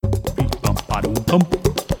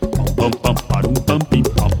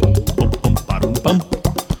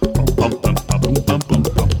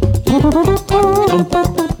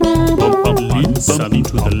Listen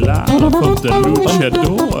to the laugh of the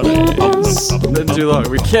luchadores. Been too long.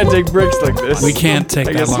 We can't take breaks like this. We can't take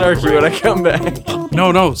I that get long. snarky when I come back.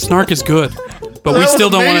 No, snark is good. But we still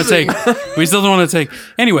don't want to take. We still don't want to take.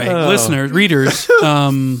 Anyway, listeners, readers,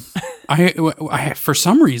 I for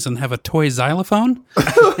some reason have a toy xylophone,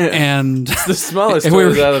 and The smallest And we toy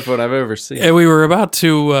were- xylophone I've ever seen. and we were about to.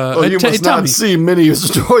 You must tell not me, see many of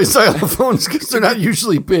the toy xylophones because they're not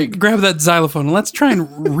usually big. grab that xylophone and let's try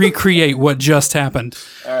and recreate what just happened.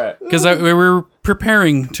 All right. Because we were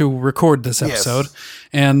preparing to record this episode,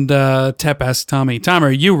 and Tep asked Tommy, "Tom,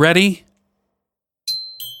 are you ready?"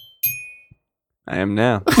 I am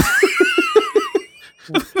now.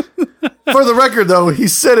 For the record, though, he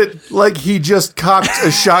said it like he just cocked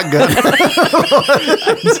a shotgun.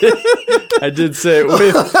 I did say it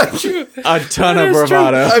with a ton of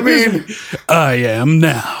bravado. I mean, I am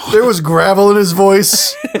now. there was gravel in his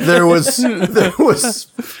voice. There was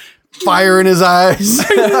fire in his eyes.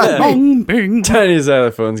 Bing, bing. Tiny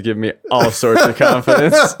xylophones give me all sorts of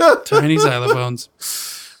confidence. Tiny xylophones.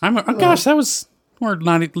 Oh gosh, that was we're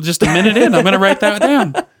not just a minute in. I'm gonna write that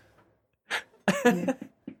down.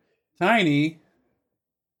 Tiny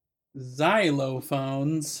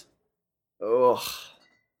xylophones. Ugh.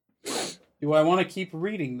 Do I want to keep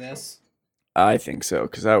reading this? I think so,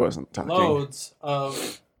 because I wasn't talking. Loads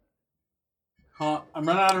of. I'm running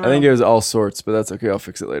out of room. I think it was all sorts, but that's okay. I'll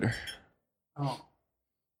fix it later. Oh.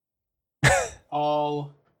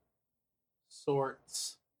 All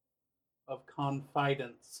sorts of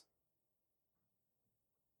confidence.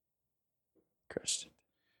 Crushed.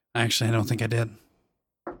 Actually, I don't think I did.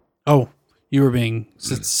 Oh, you were being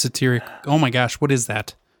satiric. Oh my gosh, what is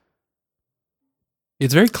that?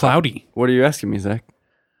 It's very cloudy. What are you asking me, Zach?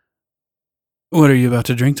 What are you about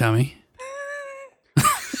to drink, Tommy?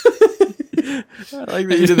 I like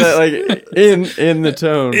that you did that like in the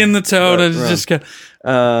tone. In the tone, Right, I just got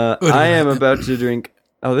I am about to drink.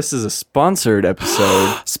 Oh, this is a sponsored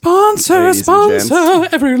episode. sponsor, Ladies and gents.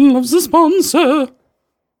 sponsor. Everyone loves a sponsor.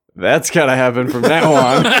 That's gotta happen from now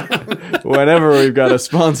on. Whenever we've got a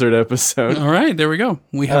sponsored episode. All right, there we go.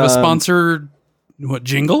 We have a sponsored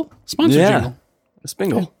jingle? Sponsored jingle. A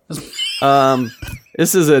spingle.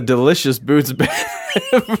 This is a delicious Boots beverage.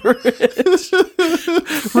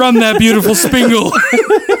 Run that beautiful spingle.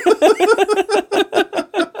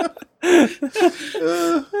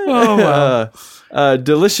 Oh wow.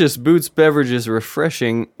 Delicious Boots Beverages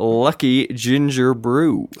refreshing Lucky Ginger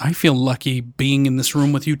Brew. I feel lucky being in this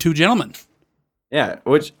room with you two gentlemen. Yeah,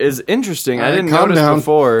 which is interesting. I All right, didn't calm notice down.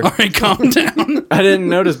 before. All right, calm down. I didn't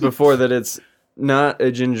notice before that it's not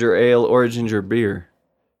a ginger ale or a ginger beer.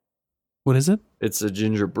 What is it? It's a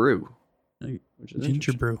ginger brew. Which is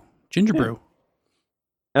Ginger brew. Ginger brew.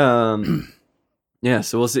 Yeah,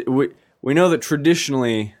 so we'll see. We know that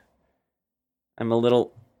traditionally I'm a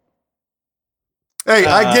little Hey,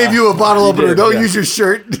 I gave you a bottle you opener. did, Don't yeah. use your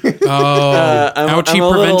shirt. Oh, ouchie I'm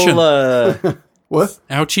a prevention. little, What?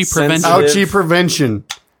 Ouchie prevention. sensitive. Ouchie prevention.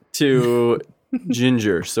 to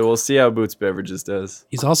ginger. So we'll see how Boots Beverages does.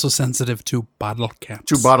 He's also sensitive to bottle caps.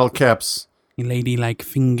 2 bottle caps. Ladylike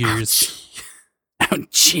fingers.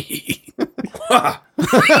 Ouchie.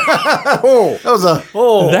 Oh, that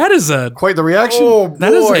was That is a quite the reaction.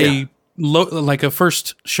 that is a like a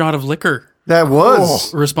first shot of liquor That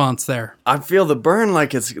was. response there. I feel the burn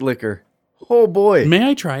like it's liquor. Oh boy. May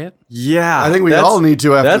I try it? Yeah. I think we all need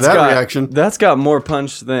to after that reaction. That's got more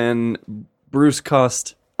punch than Bruce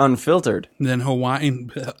Cost unfiltered. Then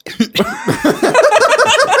Hawaiian.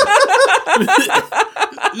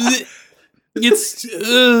 It's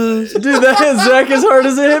Dude, that hit Zach as hard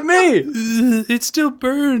as it hit me. it's still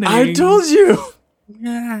burning. I told you.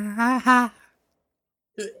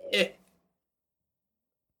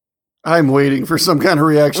 I'm waiting for some kind of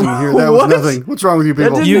reaction here. That was What? nothing. What's wrong with you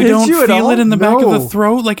people? didn't You hit don't you at feel all? it in the back of No. the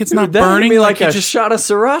throat, like it's not That burning. hit me like it a just shot of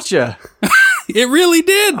sriracha. it really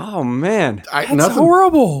did. Oh man. That's Nothing.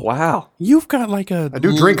 horrible. Wow. You've got like a I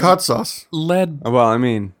do drink hot sauce. lead Well, I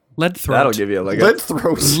mean, throat. that'll give you a leg Lead up.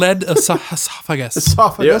 throats. lead esophagus.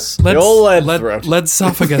 Esophagus. The old lead throat. Lead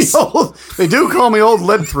esophagus. They do call me old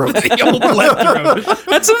lead throat. The old lead throat.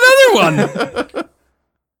 That's another one.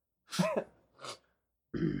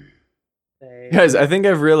 Guys, I think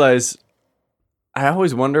I've realized I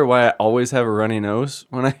always wonder why I always have a runny nose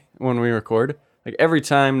when we record. Like every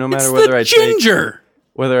time, no matter It's whether the I ginger.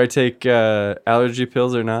 take allergy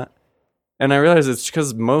pills or not. And I realize it's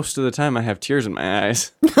because most of the time I have tears in my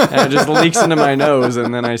eyes. And it just leaks into my nose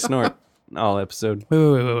and then I snort all episode.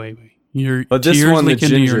 Wait. Your But this tears one, the leak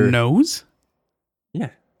into your ginger- nose? Yeah.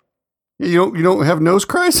 You don't have nose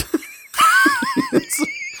cries? It's,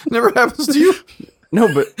 never happens to you?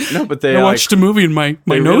 No, but they I like, watched a movie and my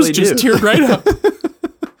they nose really just do. teared right up.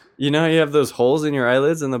 you know how you have those holes in your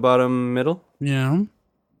eyelids in the bottom middle? Yeah.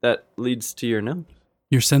 That leads to your nose.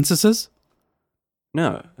 Your censuses?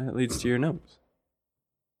 No, that leads to your nose.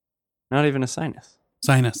 Not even a sinus.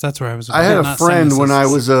 Sinus. That's where I was. I had a not friend when I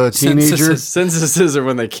was a teenager. Censuses. Censuses are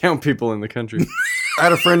when they count people in the country. I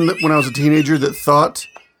had a friend that, when I was a teenager that thought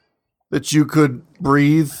that you could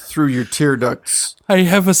breathe through your tear ducts. I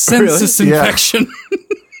have a census Really? Yeah. infection.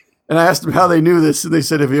 And I asked them how they knew this, and they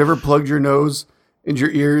said, have you ever plugged your nose and your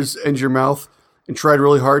ears and your mouth and tried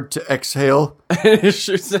really hard to exhale? It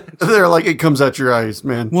sure said- They're like, it comes out your eyes,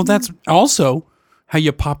 man. Well, that's also how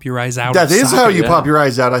you pop your eyes out. That of is how socket. you yeah. pop your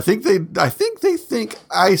eyes out. I think they think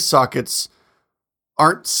eye sockets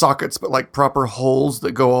aren't sockets, but like proper holes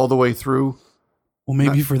that go all the way through. Well,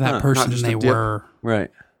 maybe for that not person just a they dip. were right.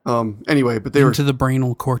 Anyway, but they were. into the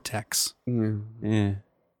brainal cortex. Yeah.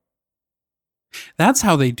 That's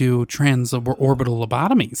how they do transorbital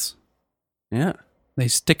lobotomies. Yeah. They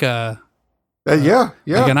stick a Yeah.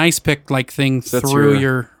 like an ice pick like thing That's through your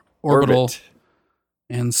your orbital Orbit.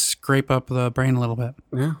 and scrape up the brain a little bit.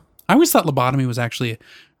 Yeah. I always thought lobotomy was actually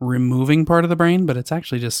removing part of the brain, but it's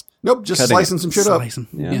actually just Nope, just Cutting slicing some shit up slicing.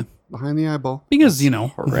 Yeah. Yeah. behind the eyeball. Because,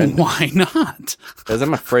 horrendous. why not? Because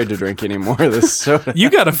I'm afraid to drink anymore of this soda. You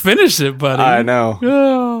got to finish it, buddy. I know.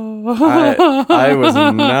 Oh. I was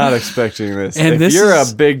not expecting this. And if this you're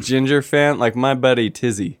is- a big ginger fan, like my buddy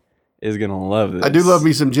Tizzy is going to love this. I do love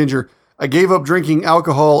me some ginger. I gave up drinking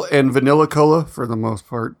alcohol and vanilla cola for the most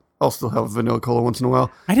part. I'll still have vanilla cola once in a while.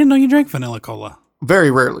 I didn't know you drank vanilla cola.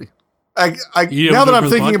 Very rarely. You Now don't that do it I'm for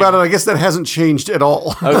the thinking about it, I guess that hasn't changed at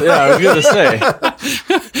all. Yeah, I was going to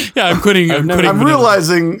say. Yeah, I'm quitting. I'm quitting. I'm vanilla.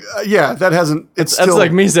 realizing, that hasn't. It's That's still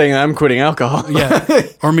like me saying I'm quitting alcohol. Yeah,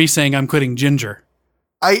 or me saying I'm quitting ginger.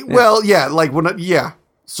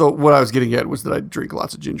 So what I was getting at was that I drink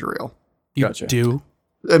lots of ginger ale, You Gotcha. do.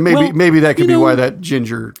 and Well, maybe that could you be know- why that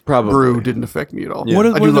ginger Probably. brew didn't affect me at all. Yeah. What are,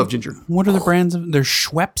 I what do are the- love ginger. What are the brands? There's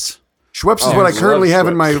Schweppes, Schweppes is Oh, what I I currently love have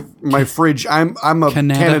in my fridge. I'm a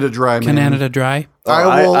Canada Dry man. Canada Dry.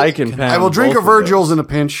 I can I will pound drink a both of those. Virgil's in a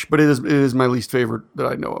pinch, but it is my least favorite that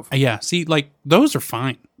I know of. Yeah, see, like those are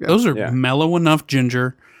fine. Those are Yeah. mellow enough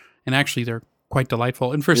ginger, and actually they're quite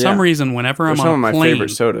delightful. And for some Yeah. reason, whenever They're I'm some on of my a plane, favorite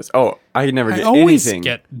sodas. Oh, I never I get always anything.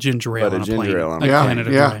 get ginger ale but a on a ginger plane. ale on Like a Yeah,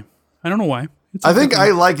 Canada yeah. Dry. I don't know why. It's I a think good I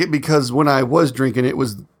one. like it because when I was drinking it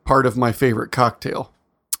was part of my favorite cocktail,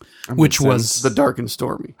 which Makes was sense. the Dark and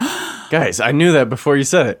Stormy. Guys, I knew that before you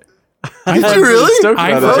said it. I Did thought- you really? Stoked I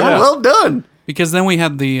about it, thought- yeah. Well done. because then we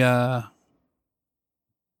had the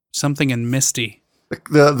something in Misty,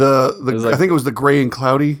 The was like- I think it was the Gray and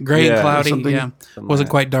Cloudy. gray Yeah, and or cloudy. something. Yeah, Something wasn't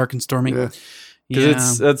like quite dark and stormy. Yeah.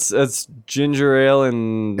 Because Yeah. that's ginger ale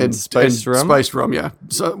and spiced rum. Spiced rum, yeah.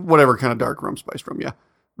 So whatever kind of dark rum, spiced rum, yeah.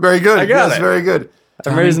 Very good. I got That's it. very good.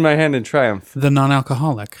 I'm raising my hand in triumph. the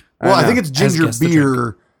non-alcoholic. Well, I know. think it's ginger guessed the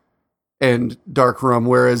beer and dark rum,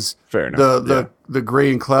 whereas Fair enough. the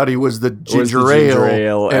Gray and Cloudy was the ginger, ginger ale,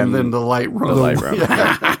 ale and and then the light rum. the light rum.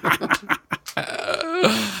 Yeah.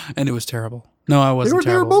 And it was terrible. No, I wasn't They were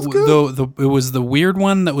terrible. both good. Though it was the weird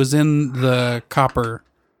one that was in the copper,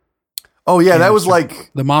 Oh yeah, that was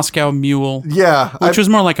like the Moscow Mule, yeah, which was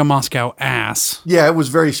more like a Moscow ass. yeah, it was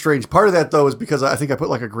very strange. Part of that though is because I think I put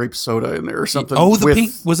like a grape soda in there or something. Oh, the with-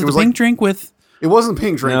 pink was it the like- pink drink with? It wasn't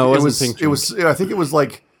pink drink. No, it wasn't was pink It was. I think it was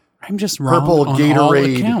like. I'm just wrong Purple on all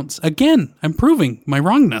Gatorade. accounts. Again, I'm proving my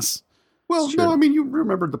wrongness. Well, no, I mean you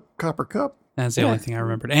remembered the copper cup. That's the only thing I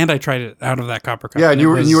remembered, and I tried it out of that copper cup. Yeah, and it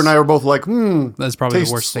you and I was- were both like, That's probably the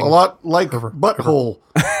tastes worst thing. a lot like butthole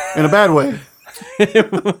in a bad way.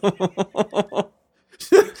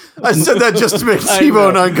 I said that just to make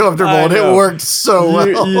T-Bone know. uncomfortable, I and it know. worked so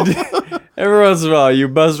well. Every once in a while, you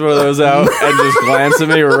buzz one of those out and just glance at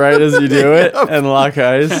me right as you do it and lock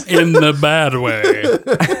eyes. in the bad way.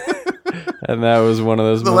 And that was one of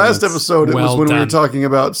those The moments. last episode, it was Well when we were done. talking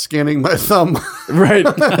about scanning my thumb. Right.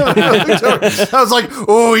 I was like,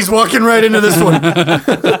 oh, he's walking right into this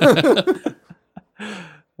one.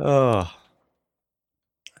 Oh.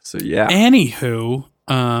 So, yeah. Anywho,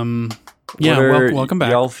 yeah, What are welcome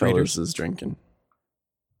back, y'all readers. fellas is drinking.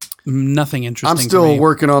 Nothing interesting. I'm to still me.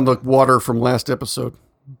 working on the water from last episode.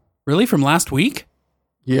 Really from last week.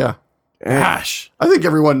 Yeah. Gosh, I think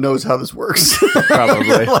everyone knows how this works. Probably.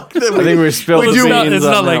 Like that I think we spilled we the do- beans it's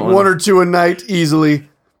on not that like one. one or two a night easily.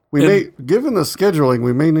 given the scheduling,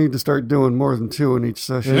 we may need to start doing more than 2 in each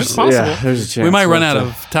session. It's possible. Yeah, there's a chance. We might run But, out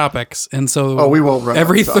of topics, and so We won't run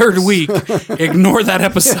every out of third topics. week. Ignore that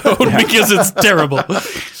episode because it's terrible.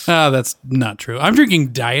 That's not true. I'm drinking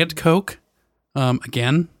Diet Coke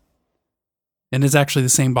again, and it's actually the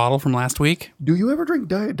same bottle from last week. Do you ever drink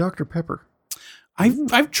Diet Dr. Pepper?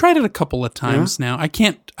 I've tried it a couple of times now. I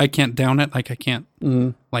can't down it like I can't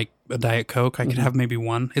like a Diet Coke. I could have maybe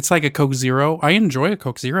one. It's like a Coke Zero. I enjoy a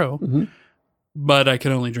Coke Zero, but I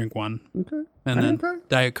can only drink one. Okay. And then Okay.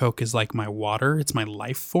 Diet Coke is like my water. It's my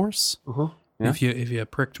life force. Uh-huh. Yeah. If you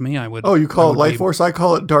pricked me, I would. Oh, you I call it would Life be- Force? I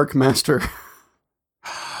call it Dark Master.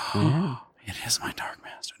 It is my Dark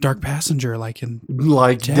Master, Dark Passenger, like in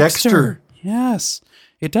Like Dexter. Yes,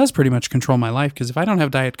 it does pretty much control my life because if I don't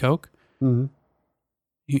have Diet Coke, Mhm.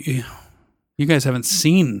 you guys haven't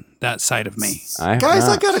seen that side of me. Guys,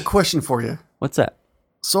 I got a question for you. What's that?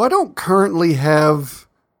 So I don't currently have,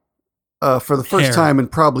 for the first Hair. time in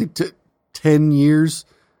probably 10 years,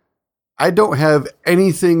 I don't have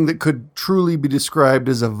anything that could truly be described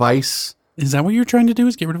as a vice. Is that what you're trying to do?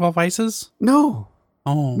 Is get rid of all vices? No,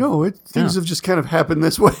 Oh, no, things have just kind of happened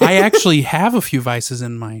this way. I actually have a few vices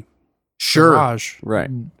in my sure. garage. Right.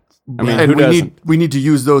 I mean, And who doesn't? we need to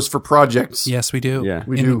use those for projects. Yes, we do. Yeah.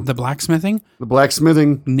 We And do. The blacksmithing The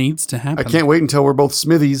blacksmithing. needs to happen. I can't wait until we're both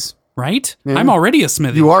smithies. Right? Yeah. I'm already a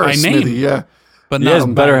smithy. You are by a name, smithy, yeah. but You not guys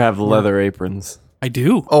better by- have leather aprons. I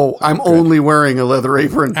do. Oh, I'm only wearing a leather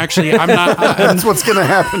apron. Actually, I'm not. That's what's going to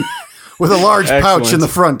happen. With a large pouch in Excellent. the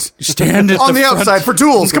front. Stand at On the front. outside for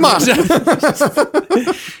tools. Come on.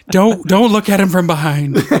 Don't look at him from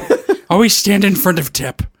behind. Always stand in front of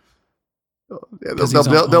Tip. Yeah, 'Cause there'll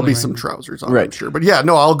he's there'll only be wearing- some trousers on, I'm Right. sure. But yeah,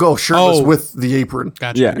 no, I'll go shirtless Oh. with the apron.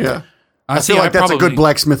 Gotcha. Yeah. Yeah. I see, feel like that's a probably- good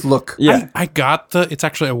blacksmith look. Yeah. I got it's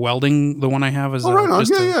actually a welding. The one I have is Oh, right on.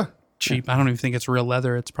 just Yeah, a yeah. cheap. I don't even think it's real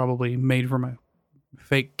leather. It's probably made from a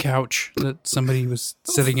fake couch that somebody was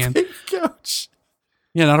sitting in. Couch.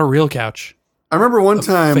 Yeah, not a real couch. I remember one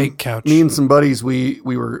time, fake couch. me and some buddies,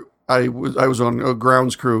 I was on a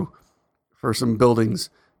grounds crew for some buildings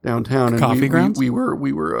downtown, and Coffee grounds? we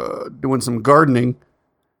were doing some gardening,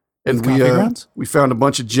 and With coffee grounds? we found a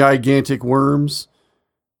bunch of gigantic worms,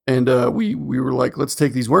 and we were like, let's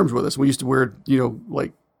take these worms with us. We used to wear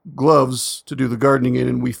like gloves to do the gardening in,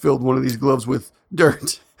 and we filled one of these gloves with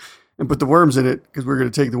dirt and put the worms in it because we were going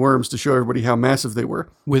to take the worms to show everybody how massive they were.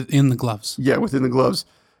 Within the gloves. Yeah, within the gloves.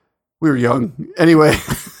 We were young. Anyway,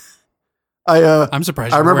 I'm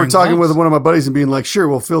surprised. I you're remember wearing talking gloves. with one of my buddies and being like, sure,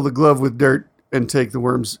 we'll fill the glove with dirt and take the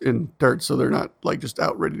worms in dirt so they're not like just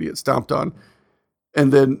out ready to get stomped on.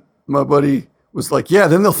 And then my buddy was like, yeah,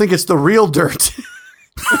 then they'll think it's the real dirt.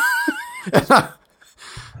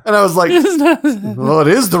 and I was like, well, it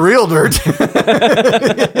is the real dirt.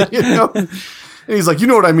 And he's like, you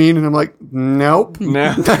know what I mean? And I'm like, nope.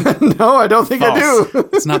 No. No, I don't think I do.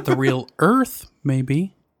 It's not the real Earth,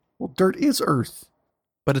 maybe, Well, dirt is earth.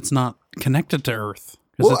 but it's not connected to Earth.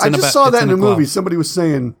 'Cause Well, it's I in just saw it's that in a glove. movie. Somebody was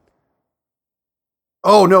saying,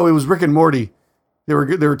 "Oh no, it was Rick and Morty." They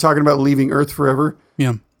were talking about leaving Earth forever,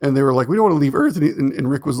 Yeah. and they were like, "We don't want to leave Earth." And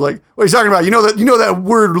Rick was like, "What are you talking about? You know that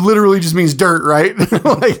word literally just means dirt, right?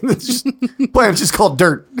 Like it's just planet's just called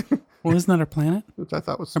dirt." Well, isn't that our planet? Which I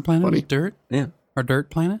thought was Our planet funny. is dirt. Yeah. Our dirt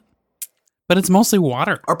planet. But it's mostly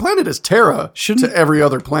water. Our planet is Terra Shouldn't- to every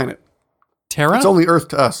other planet. Terra. It's only Earth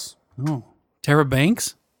to us. Oh, Terra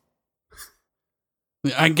Banks.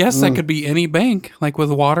 I guess that could be any bank, like with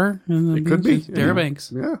water. It could be Terra yeah.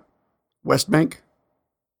 Banks. Yeah, West Bank.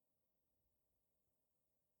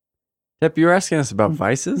 Yep, you were asking us about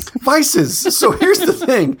vices? Vices. So here's the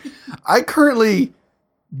thing. I currently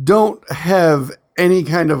don't have any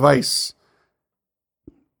kind of vice.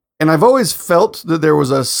 And I've always felt that there was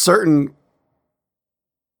a certain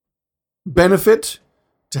benefit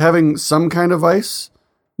to having some kind of vice.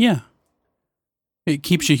 Yeah. It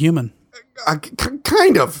keeps you human.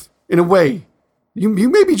 Kind of, in a way. You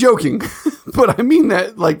may be joking, but I mean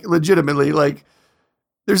that like legitimately. Like,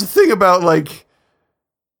 there's a thing about like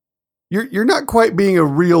you're not quite being a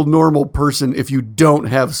real normal person if you don't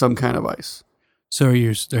have some kind of vice. So are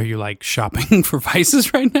you like shopping for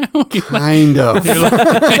vices right now? You're like, Kind of. you're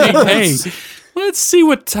like, hey, let's see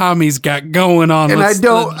what Tommy's got going on. And Let's I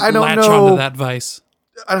don't latch know- onto that vice.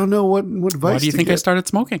 I don't know what vice. Why do you to think I get. started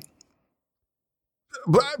smoking?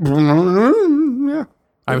 Yeah.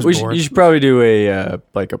 I was You bored. should probably do a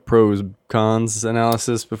pros cons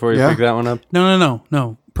analysis before you Yeah. pick that one up.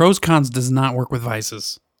 No. Pros cons does not work with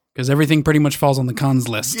vices because everything pretty much falls on the cons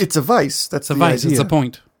list. It's a vice. That's It's a vice. It's idea. a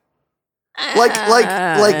point. Like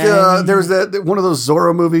there's that one of those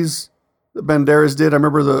Zorro movies that Banderas did. I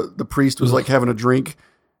remember the priest was like having a drink,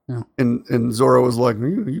 Yeah. And Zoro was like,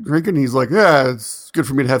 you drinking? He's like, yeah, it's good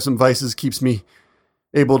for me to have some vices. Keeps me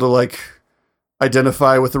able to like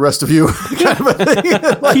identify with the rest of you. Kind of a thing.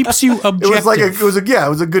 Like, Keeps you objective. it was like it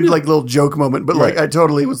was a good like little joke moment, but like I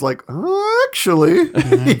totally was like, actually,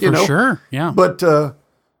 for sure. Yeah. But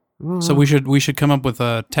So we should come up with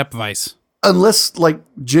a Tep vice. unless like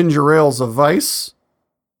ginger ale's a vice.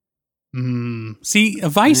 See, a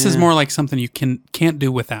vice is more like something you can't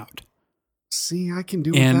do without. See, I can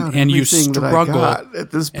do And- without and you everything that I struggle. got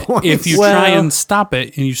at this point. If you Well- try and stop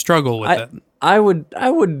it and you struggle with it. I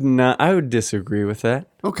would disagree with that.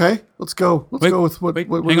 Okay, let's go. Let's go with what. Wait,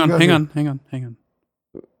 what hang we on, got hang here. on, hang on, hang on.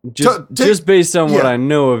 Just based on what yeah. I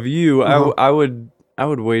know of you, Uh-huh. I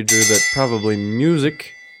would wager that probably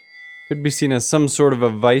music could be seen as some sort of a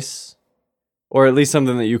vice, or at least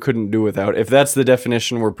something that you couldn't do without. If that's the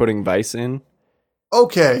definition we're putting vice in.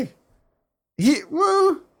 Okay.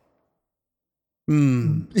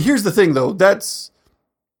 Hmm. Here's the thing, though.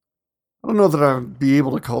 I don't know that I'd be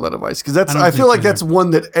able to call that a vice because I don't I feel think like so that's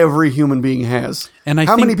one that every human being has. And I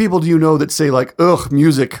How think many people do you know that say like, "Ugh,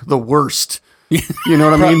 music, the worst"? You know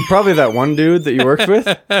what I mean? Probably that one dude that you worked with.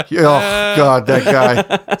 Oh God, that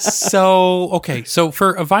guy. So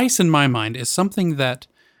for a vice in my mind is something that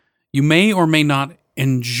you may or may not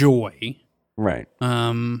enjoy, Right.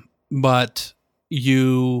 but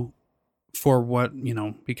you, for what,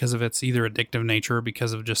 because of its either addictive nature or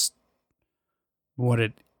because of just what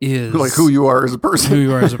it is. Like who you are as a person. who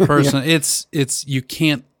you are as a person. It's you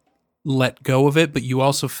can't let go of it, but you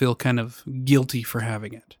also feel kind of guilty for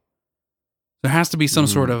having it. There has to be some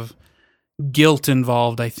sort of guilt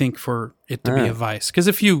involved, I think, for it to be a vice. Because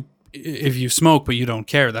if you smoke but you don't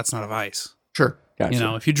care, that's not a vice. Sure.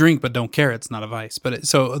 Gotcha. If you drink but don't care, it's not a vice. But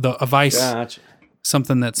a vice, Gotcha.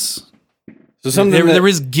 something that's So something there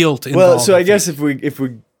is guilt involved. Well, so I think. guess if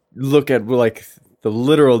we look at like the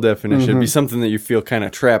literal definition, it'd be something that you feel kind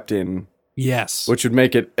of trapped in, yes, which would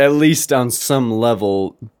make it at least on some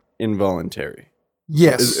level involuntary.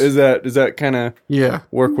 Yes. Is that kind of Yeah.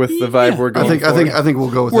 work with the vibe we're I going think for? I think we'll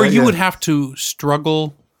go with where that. you yeah. would have to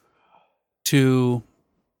struggle to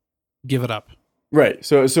give it up. Right.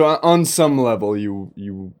 So on some level you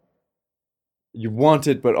want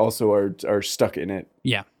it, but also are stuck in it.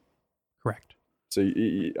 Yeah, correct. So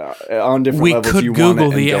on different We levels, could you Google want it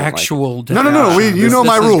and the don't like it. actual. No. definition. You know This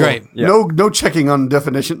my is rule. Great. Yeah. No checking on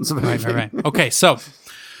definitions of anything. Right. Okay, so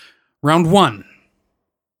round one.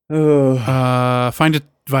 Find a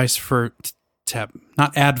vice for Tep,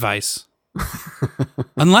 not advice.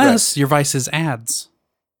 Unless your vice is ads.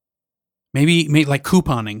 Maybe like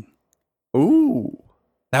couponing. Ooh,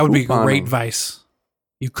 That would be a great Couponing. vice.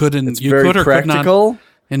 You couldn't. it's You very could or could not practical,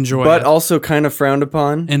 enjoy but it. also kind of frowned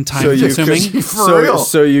upon. And time so you consuming. could, For real.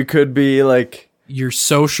 so you could be like Your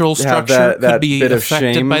social have structure that could be bit of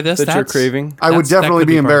affected shame by this. that you're That's- craving. I would that definitely could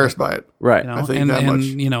be part of embarrassed it, Uh, by it. Right. You know? I think and, that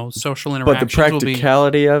and much. social But interactions the will be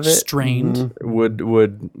practicality of it strained.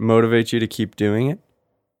 would motivate you to keep doing it.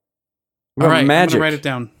 What All about right, magic. I'm gonna write it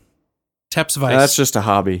down. Tep's vice. No, that's just a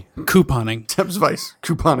hobby. couponing. Tep's Vice.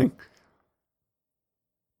 Couponing.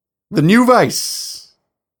 The new Vice.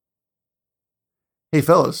 Hey,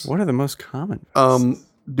 fellas. What are the most common?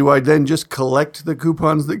 Do I then just collect the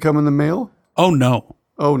coupons that come in the mail? Oh no.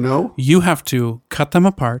 Oh, no? You have to cut them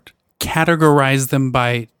apart, categorize them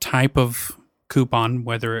by type of coupon,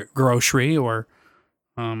 whether it grocery or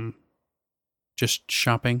just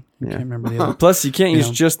shopping. I Yeah. can't remember the other. Plus, you can't You use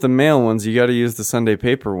know. just the mail ones. You got to use the Sunday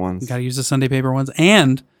paper ones. You got to use the Sunday paper ones,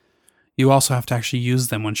 and you also have to actually use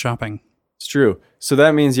them when shopping. It's true. So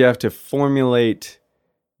that means you have to formulate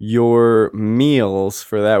your meals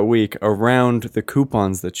for that week around the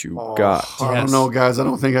coupons that you got. I Yes. don't know, guys. I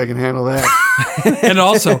don't think I can handle that. And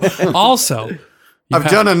also, you I've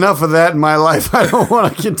done enough of that in my life. I don't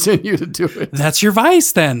want to continue to do it. That's your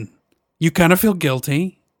vice. Then you kind of feel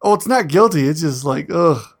guilty, Oh, it's not guilty. It's just like,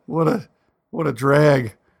 ugh, what a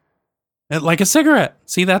drag. like a cigarette.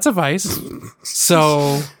 See, that's a vice.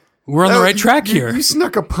 So we're on the Oh, right track you- here. You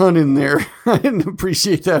snuck a pun in there. I didn't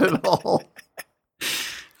appreciate that at all.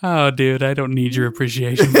 Oh, dude, I don't need your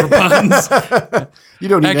appreciation for puns. You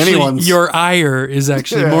don't need Actually, anyone's. your ire is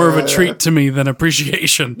actually more of a treat to me than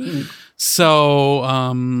appreciation. So,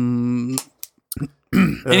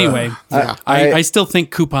 anyway, yeah. I still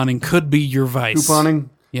think couponing could be your vice. Couponing.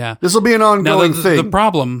 Yeah. This will be an Now, ongoing the thing.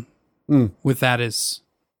 problem with that is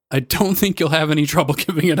I don't think you'll have any trouble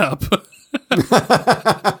giving it up.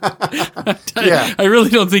 Yeah. I really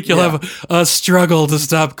don't think you'll have a struggle to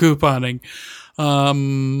stop couponing.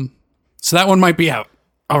 So that one might be out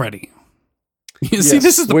already. You see,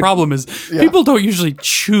 this is the problem: is Yeah. people don't usually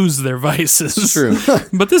choose their vices. True.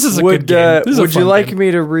 But this is a good game. This is a Would you fun like game.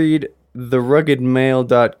 me to read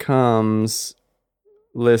theruggedmail.com's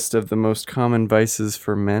list of the most common vices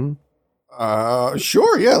for men?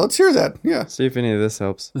 Sure. Yeah. Let's hear that. Yeah. See if any of this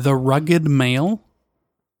helps. The Rugged Mail?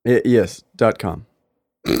 Yes, .com.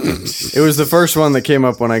 It was the first one that came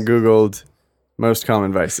up when I Googled most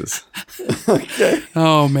common vices.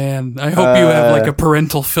 Oh man, I hope you have like a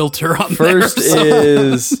parental filter on First there.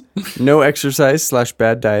 is no exercise /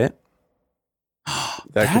 bad diet. That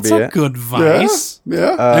could That's be a it. good vice.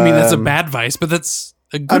 Yeah. I mean, that's a Um, bad vice, but that's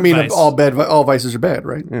a good I mean, vice. all vices are bad,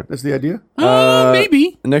 right? Yeah. That's the idea.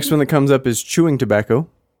 Maybe. The next one that comes up is chewing tobacco.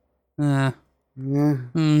 Uh, Yeah.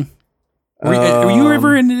 were you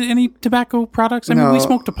ever in any tobacco products? I mean, we No,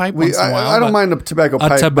 smoked a pipe once in a while. I don't but- mind a tobacco pipe,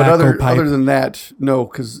 but tobacco pipe. other than that, no,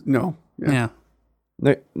 because no. Yeah.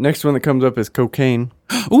 Next one that comes up is cocaine.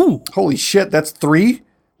 Ooh. Holy shit, that's 3?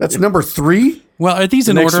 That's number 3? Well, are these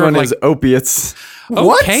The in next order one of like? is opiates.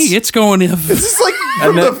 What? Okay, it's going in. This is like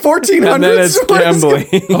from then- the 1400s. And then it's What is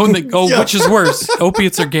gambling. Which is worse?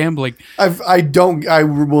 Opiates or gambling? I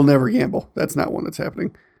will never gamble. That's not one that's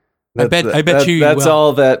happening. I bet you That's will.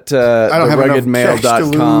 all that I don't have enough cash to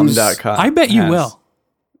lose. theruggedmail.com. I bet you has. will.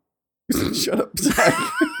 Shut up, Zach.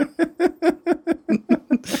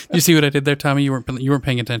 You see what I did there, Tommy? You weren't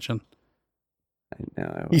paying attention.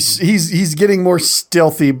 No, He's getting more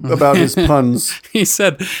stealthy about his puns. He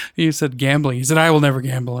said gambling. He said, I will never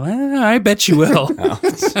gamble. And I bet you will.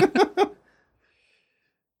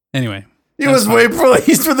 Anyway. He was way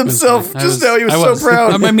pleased with himself I just was- now. He was I so was.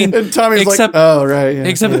 proud. I mean, and Tommy's except- like, "Oh right, yeah.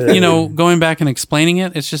 Except, going back and explaining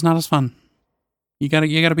it, it's just not as fun. You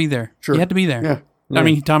gotta be there. Sure. You had to be there. Yeah. I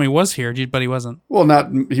mean, Tommy was here, but he wasn't. Well,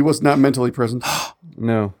 he was not mentally present.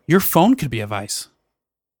 no, Your phone could be a vice.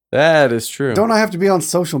 that is true. Don't I have to be on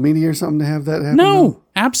social media or something to have that happen? No,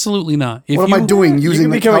 absolutely not. If What am I you- doing? You Using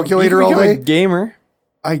can the become calculator you can all become day? a gamer.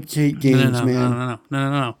 I hate games, man.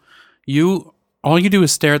 No. All you do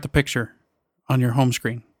is stare at the picture on your home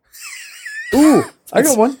screen. Ooh, I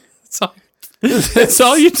got one. That's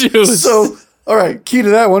all you do. So, all right, key to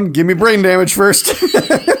that one: give me brain damage first,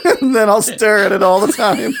 and then I'll stare at it all the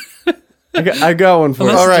time. I got one for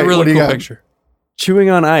Unless you. All it's right, a really what do you cool got? picture. Chewing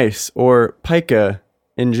on ice or pica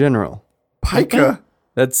in general. Pica.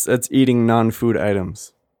 That's eating non-food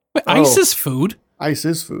items. But ice is food Ice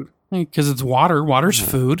is food. because it's water. Water's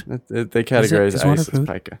food. They categorize Is water ice as food?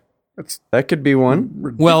 pica. That's That could be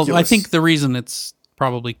one. Well, I ridiculous. think the reason it's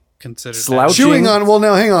probably considered that- Slouching. chewing on. Well,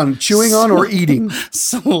 now hang on. Chewing on or eating.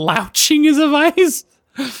 slouching is a vice.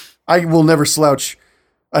 I will never slouch.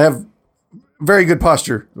 I have very good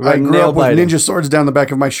posture. Right, I grew nail up with biting. ninja swords down the back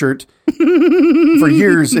of my shirt for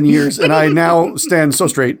years and years, and I now stand so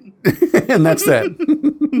straight. And that's that.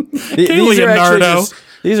 Leonardo.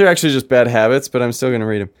 These are actually just bad habits, but I'm still going to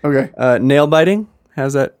read them. Okay. Nail biting.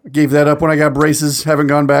 How's that? Gave that up when I got braces. Haven't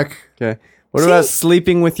gone back. Okay. What about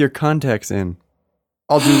sleeping with your contacts in?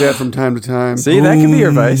 I'll do that from time to time. See, that could be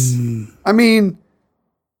your vice. I mean,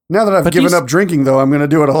 now that I've But given these- up drinking, though, I'm going to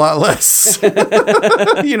do it a lot less.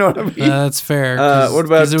 You know what I mean? That's fair. 'cause- What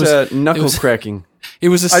about 'cause it knuckle was- cracking? It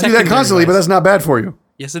was a I do that secondary constantly, but vice. that's not bad for you.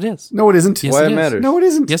 Yes, it is. No, it isn't. Yes, Why it it is. matters? No, it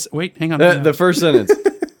isn't. Yes. Wait. Hang on. The first sentence.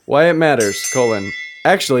 Why it matters, colon.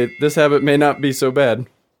 Actually, this habit may not be so bad.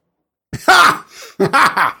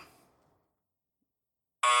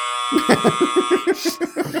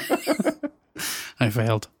 I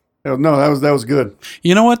failed. No, that was good.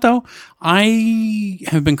 You know what though? I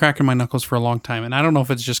have been cracking my knuckles for a long time, and I don't know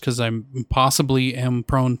if it's just because I'm possibly am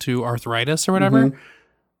prone to arthritis or whatever.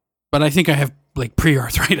 But I think I have like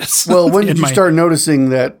pre-arthritis. Well, when did in you my- start noticing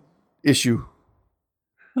that issue?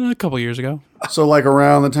 A couple years ago. So, like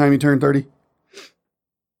around the time you turned 30?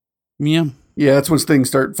 Yeah. Yeah, that's when things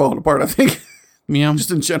start falling apart, I think, Yeah.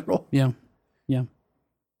 just in general. Yeah.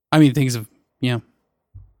 I mean, things have. Yeah.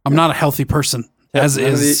 I'm not a healthy person. As none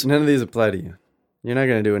of is. these, none of these apply to you. You're not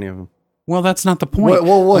going to do any of them. Well, that's not the point.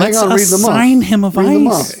 Well, hang Let's on, read them off. assign him a Read them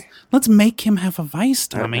vice. off. Let's make him have a vice,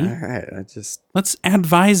 Tommy. All right. Let's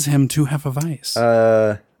advise him to have a vice.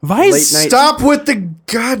 Late Vice. night- Stop with the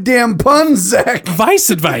goddamn puns, Zach. Vice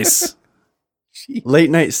advice. late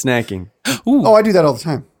night snacking. Ooh. Oh, I do that all the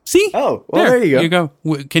time. See? Oh, well, there you go.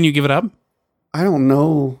 Can you give it up? I don't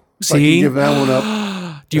know if I See? can give that one up.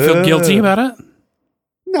 Do you feel guilty about it?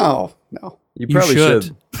 No. You probably should.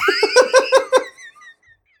 should.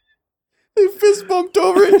 They fist bumped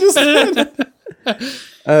over it just then.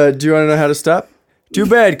 Do you want to know how to stop? Too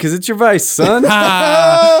bad, because it's your vice, son.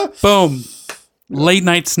 Ah, boom. Late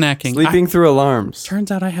night snacking. Sleeping through alarms.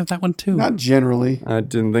 Turns out I have that one too. Not generally. I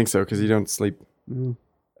didn't think so, because you don't sleep.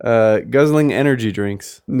 Guzzling energy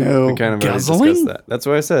drinks. No. We kind of already Guzzling? discussed that. That's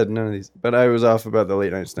why I said none of these. But I was off about the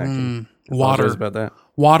late night snacking. Water. Apologize about that.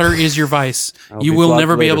 Water is your vice. I'll You be will flopped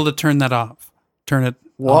never be later. able to turn that off. Turn it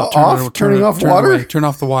What, turn off? it- Turning off turn it water? away. Turn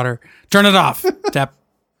off the water. Turn it off. Tap.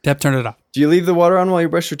 Turn it off. Do you leave the water on while you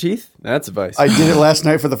brush your teeth? That's a vice. I did it last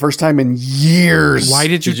night for the first time in years. Why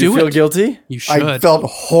did you Did you do feel it? guilty? You should. I felt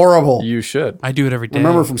horrible. You should. I do it every day.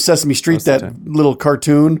 Remember from Sesame Street Most of the that little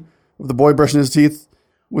cartoon of the boy brushing his teeth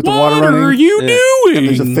with the water What running? are you doing? And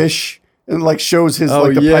there's a fish and it like shows his Oh,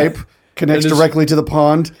 like the yeah. pipe connects And it's- directly to the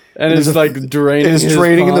pond. And it's there's like draining. It is his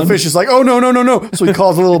draining, and the pond. fish is like, "Oh no, no, no, no!" So he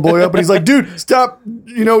calls the little boy up, and he's like, "Dude, stop!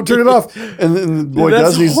 Turn it off!" And then the boy That's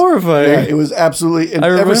does. And he's horrifying. Yeah, it was absolutely. And I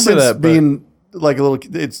remember ever since that, but- being like a little,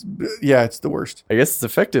 it's the worst. I guess it's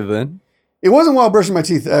effective then. It wasn't while brushing my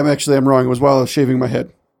teeth. I'm wrong. It was while I was shaving my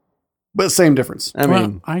head, but same difference. I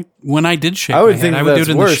mean, when I did shave I would my think head, I would do that's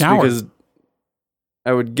it in the worse shower. because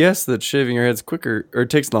I would guess that shaving your head's quicker or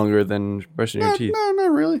takes longer than brushing your teeth. No,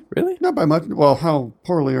 not really. Really? Not by much. Well, how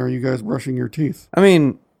poorly are you guys brushing your teeth? I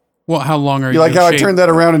mean, Well, how long are you? You like how I shaved? turned that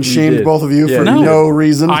around and shamed did. both of you Yeah, for you did. no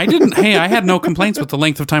reason? I didn't. Hey, I had no complaints with the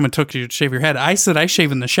length of time it took you to shave your head. I said I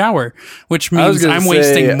shave in the shower, which I was means gonna I'm say-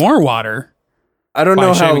 wasting more water. I don't By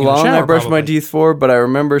know how shaving in the long I shower, brushed my probably. teeth for, but I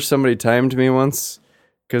remember somebody timed me once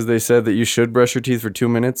because they said that you should brush your teeth for 2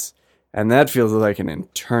 minutes, and that feels like an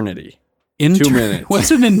eternity. 2 minutes. What's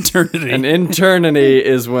an eternity? An eternity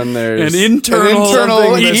is when there's An internal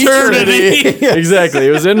something eternity. Exactly. It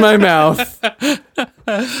was in my mouth.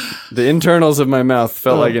 The internals of my mouth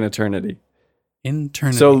felt like an eternity.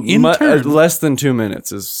 Eternity. So Intern. less than 2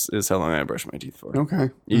 minutes is how long I brush my teeth for. Okay.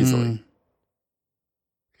 Easily.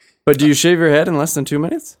 But do you shave your head in less than 2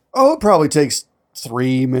 minutes? Oh, it probably takes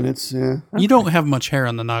 3 minutes. Yeah. You don't have much hair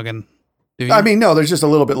on the noggin, do you? I mean, no, there's just a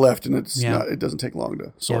little bit left, and it's Yeah. not. It doesn't take long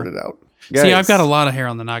to sort it out. See, Guys, I've got a lot of hair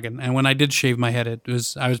on the noggin, and when I did shave my head,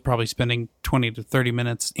 I was probably spending 20 to 30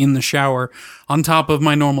 minutes in the shower on top of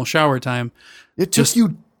my normal shower time. It took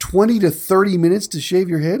you 20 to 30 minutes to shave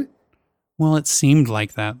your head. Well, it seemed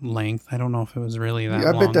like that length. I don't know if it was really that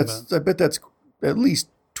I long. bet that's. I bet that's at least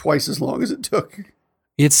twice as long as it took.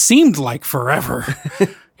 It seemed like forever.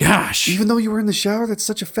 Gosh. Even though you were in the shower, that's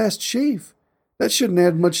such a fast shave. That shouldn't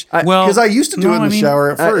add much. Well, because I used to do no, it in I the mean,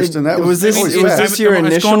 shower at first, and that was was this- always was fast. this your it's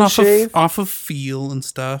initial going shave? off of feel and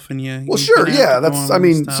stuff, and you. Well, you sure, kinda yeah. have to That's. go I on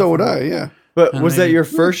mean, and stuff so would and- I. Yeah. But And was that then- your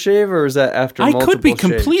first shave, or was that after I multiple could be shaves?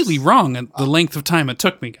 completely wrong at the length of time it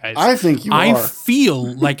took me, guys. I think you I are.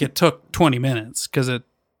 feel like it took 20 minutes because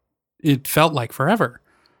it felt like forever.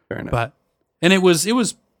 Fair enough. But and it was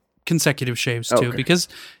consecutive shaves too Okay. because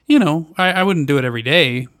I wouldn't do it every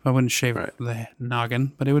day. I wouldn't shave Right. the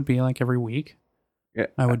noggin, but it would be like every week. Yeah,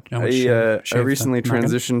 I would I shave the recently noggin.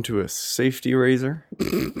 transitioned to a safety razor.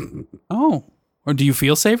 Oh, or do you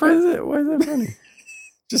feel Why safer? is that funny?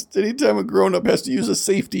 Just anytime a grown up has to use a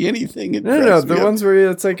safety anything, it No, cracks the me up. ones where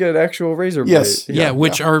it's like an actual razor blade. Yes. Yeah,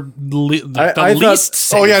 which are the I thought- least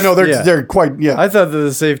safe. Oh yeah, no, they're Yeah. they're quite I thought that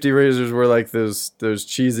the safety razors were like those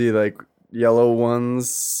cheesy like yellow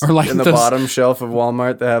ones Or like in the those- bottom shelf of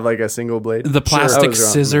Walmart that have like a single blade. the I plastic was wrong.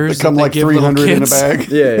 scissors They come that like give little 300 in a kids. bag.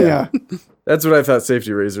 Yeah. That's what I thought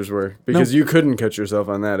safety razors were because you couldn't cut yourself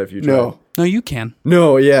on that if you tried. No, No, you can.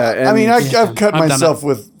 No, yeah. I mean I've cut I've done myself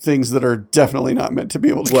with things that are definitely not meant to be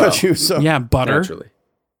able to Well, cut you. So Yeah, butter. naturally.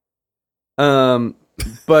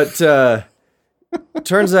 But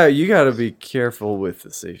turns out you got to be careful with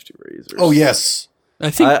the safety razors. oh yes, I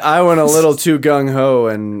think I went a little too gung ho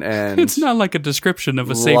and it's not like a description of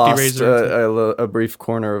a safety lost razor. a brief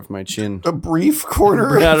corner of my chin. a brief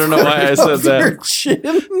corner. I don't know why I said of that. Your chin.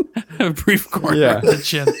 A brief corner Yeah. of the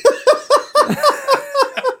chin.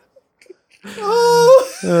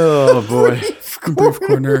 Oh boy. Brief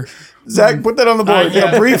corner. Zach, put that on the board.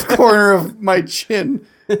 yeah. A brief corner of my chin.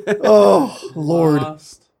 Oh Lord.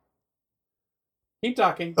 Keep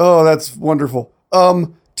talking. Oh, that's wonderful.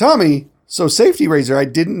 Tommy. So safety razor. I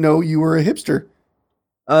didn't know you were a hipster.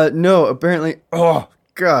 No, apparently. Oh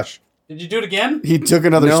gosh. Did you do it again? He took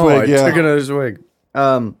another No, swig. I Yeah. took another swig.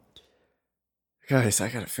 Guys, I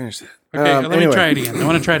gotta finish that. Okay, let anyway. me try it again. I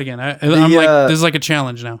want to try it again. I'm like, this is like a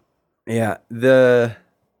challenge now. Yeah,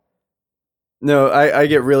 No, I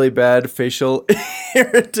get really bad facial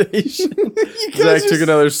irritation. Zach took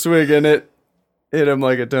another swig and it hit him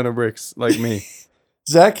like a ton of bricks, like me.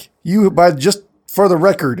 Zach, just for the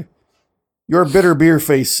record, your bitter beer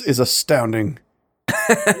face is astounding.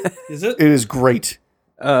 Is it? It is great.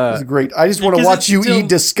 It's great. I just want to Because watch it's you still- eat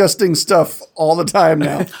disgusting stuff all the time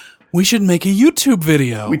now. We should make a YouTube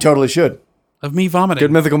video We totally should. of me vomiting.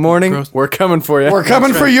 Good Mythical Morning, Gross. we're coming for you. We're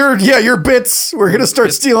coming for your bits. We're gonna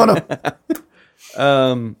start stealing them.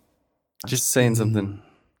 Just saying something.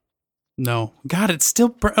 No. God, it's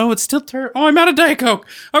still... it's still... I'm out of Diet Coke.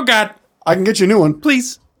 Oh, God. I can get you a new one.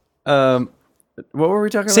 Please. What were we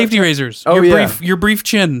talking Safety about? razors. Oh, Your brief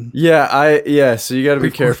chin. Yeah, so you got to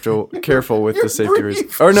be careful with the safety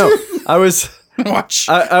razors. Or no, I was Watch.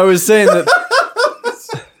 I was saying that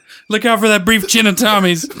Look out for that brief chin of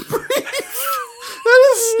Tommy's.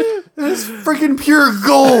 That is freaking pure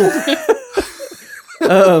gold.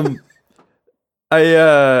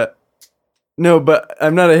 no, but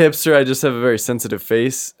I'm not a hipster. I just have a very sensitive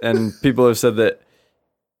face, and people have said that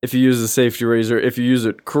if you use a safety razor, if you use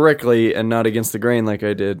it correctly and not against the grain like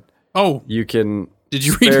I did, Oh, you can did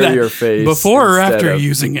you read spare that your face before or instead after of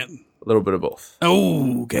using it? a little bit of both.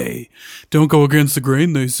 Oh, okay. Don't go against the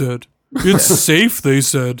grain, they said. It's safe, they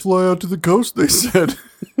said. Fly out to the coast, they said.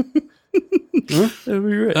 That'd be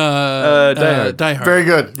great. Die Hard. Very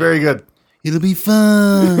good. Very good. It'll be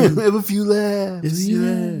fun. Have a few laughs.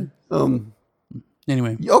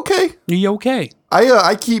 Anyway, Okay. you okay?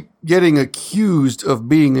 I keep getting accused of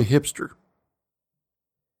being a hipster.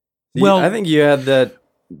 Well- I think you had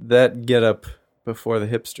that get up before the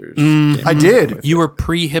hipsters. I did. You were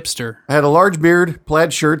pre-hipster. I had a large beard,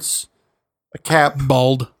 plaid shirts, a cap,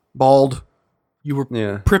 Bald. bald. You were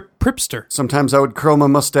Yeah. pripster. Sometimes I would curl my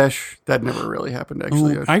mustache. That never really happened,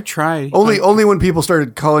 actually. Ooh, I tried. Only when people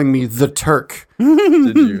started calling me the Turk.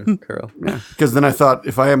 Did you, Carl? Because then I thought,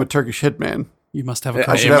 if I am a Turkish hitman, You must have a I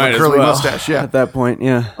couple. should have might a as curly well. mustache. Yeah. At that point,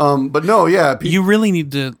 yeah. But no, yeah. You really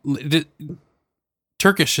need to...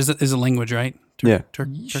 Turkish is a language, right? Yeah.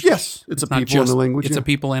 Turkish. Yes, it's a not people and a language, It's yeah. a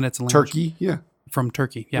people and it's a language. Turkey, yeah. From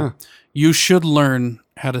Turkey, yeah. Yeah. You should learn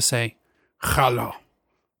how to say, Hello,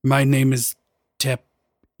 my name is Tep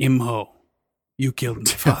Imho. You killed my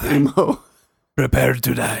father. Imo. Prepare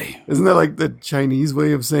to die. Isn't that like the Chinese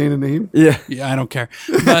way of saying a name? Yeah. Yeah, I don't care.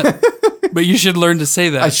 But you should learn to say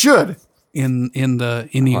that I should. in the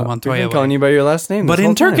We've been Montoya calling way. you by your last name. But this in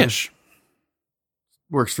whole time. Turkish.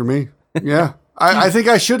 Works for me. Yeah. I think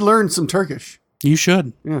I should learn some Turkish. You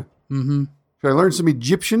should. Yeah. Mm-hmm. Should I learn some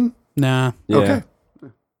Egyptian? Nah. Yeah. Okay.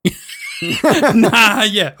 Nah,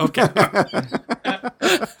 yeah, okay.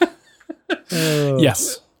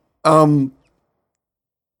 Yes.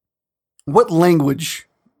 What language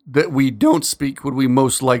that we don't speak would we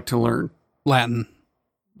most like to learn? Latin.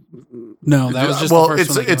 No, that was just well, the first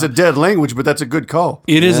one that it's came a up. dead language, but that's a good call.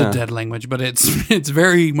 It is Yeah. a dead language, but it's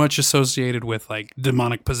very much associated with like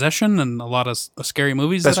demonic possession and a lot of scary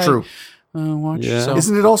movies. That's that true. I watch. Yeah. So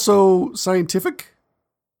Isn't it also scientific?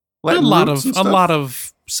 a lot roots and of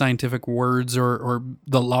stuff? scientific words or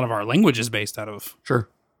a lot of our language is based out of Sure.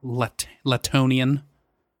 Latonian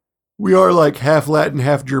We are like half Latin,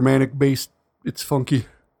 half Germanic based. It's funky.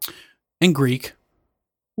 and Greek.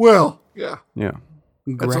 Well, yeah. Yeah.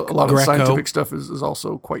 That's a lot of scientific stuff is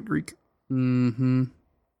also quite Greek. Mm-hmm.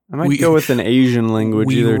 I might We- go with an Asian language,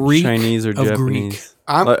 we either reek Chinese or of Japanese. Greek.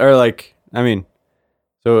 I'm, Or like, I mean,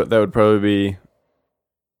 so that would probably be.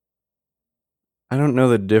 I don't know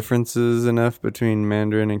the differences enough between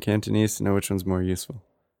Mandarin and Cantonese to know which one's more useful.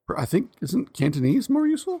 I think, isn't Cantonese more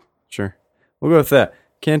useful? Sure. We'll go with that.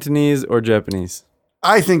 Cantonese or Japanese.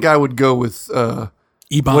 I think I would go with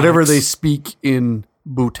Ebonics. whatever they speak in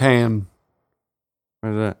Bhutan.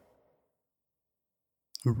 Where's that?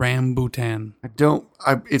 Rambutan.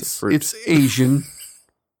 It's fruit. it's Asian.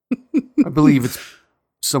 I believe it's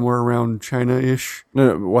somewhere around China-ish.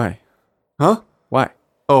 No, why? Huh? Why?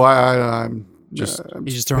 Oh, I'm Just- I'm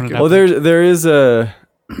He's just throwing it picking- out. Well, there is a.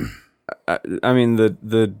 I mean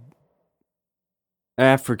the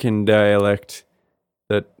African dialect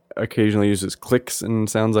that occasionally uses clicks and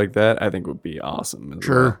sounds like that. I think would be awesome. as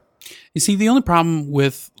Sure. well. You see, the only problem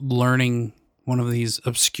with learning one of these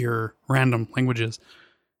obscure random languages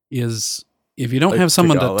is if you don't Like have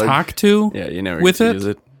someone Tagalog. to talk to, Yeah, you never With get to it? use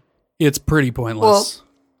it. it's pretty pointless.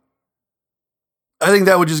 I think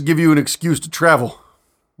that would just give you an excuse to travel.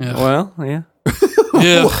 Ugh. Well, yeah.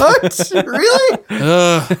 Ugh. What? Really?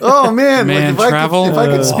 Ugh. Oh man! Man, like travel? if I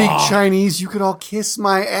could speak Ugh. Chinese, you could all kiss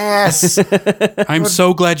my ass. I'm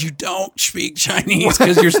so glad you don't speak Chinese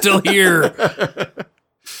because you're still here.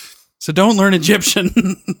 So don't learn Egyptian.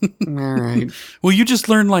 All right. Will you just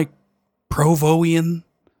learn like Provoian?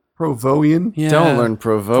 Provoian. Yeah. Don't learn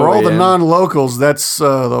Provo. For all the non-locals, that's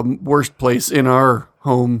the worst place in our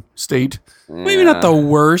home state. Maybe not the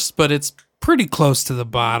worst, but it's pretty close to the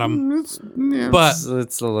bottom. But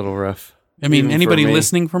It's a little rough. I mean, Even for anybody me.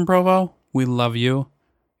 listening from Provo, we love you.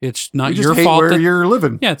 It's not you just your hate fault where that you're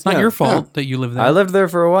living. yeah, it's not Yeah, your fault that you live there. I lived there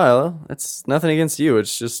for a while. It's nothing against you.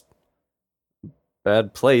 It's just a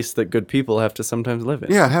bad place that good people have to sometimes live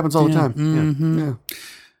in. Yeah, it happens all the Yeah. time. Mhm. Yeah.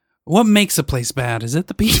 What makes a place bad? Is it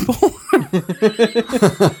the people?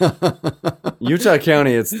 Utah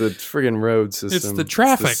County, it's the friggin' road system. the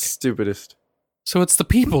traffic. It's the stupidest. So it's the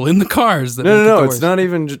people in the cars that No, make it the it's worst. not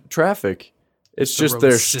even traffic. It's The just road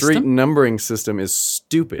their system? street numbering system is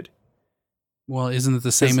stupid. Well, isn't it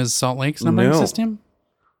the same as Salt Lake's numbering No. system?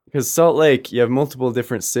 Because Salt Lake, you have multiple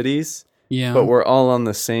different cities, Yeah. but we're all on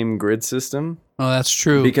the same grid system. Oh, that's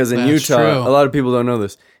true. Because in That's Utah, true. a lot of people don't know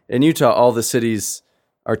this. In Utah, all the cities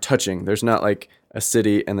are touching. There's not like a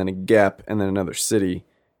city and then a gap and then another city.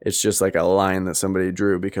 It's just like a line that somebody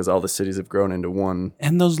drew because all the cities have grown into one.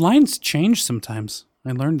 And those lines change sometimes.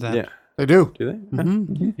 I learned that. Yeah. They do. Do they?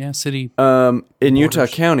 Mhm. Yeah, city. In Utah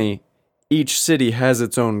Borders. County, each city has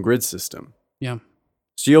its own grid system. Yeah.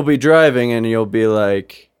 So you'll be driving and you'll be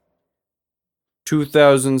like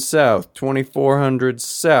 2,000 south, 2,400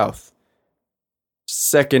 south,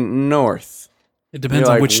 2nd north. It depends You're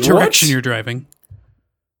on like, which "What?" direction you're driving.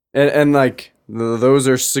 And like those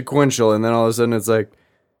are sequential, and then all of a sudden it's like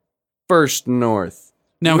 1st north.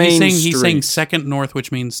 Now Main he's saying Street. second north,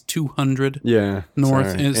 which means 200 Yeah. north.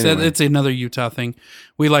 sorry. And Anyway, it's another Utah thing.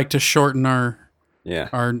 We like to shorten our yeah.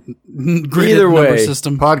 gridded Either number way,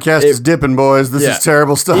 system. Podcast is dipping, boys. This Yeah. is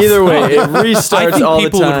terrible stuff. Either way, it I restarts think all the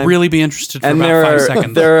people time. would really be interested for and about 5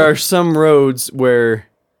 seconds. there are some roads where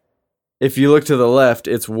if you look to the left,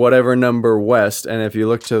 it's whatever number west, and if you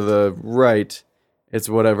look to the right, it's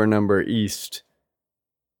whatever number east.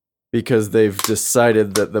 Because they've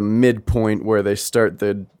decided that the midpoint where they start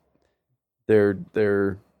their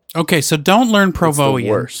Okay, so don't learn it's the Provo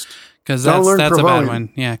worst. because Don't that's learn a bad Provoian. one.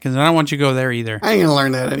 Yeah, because I don't want you to go there either. I ain't gonna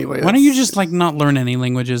learn that anyway. Why don't you just like not learn any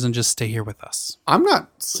languages and just stay here with us? I'm not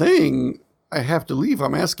saying I have to leave.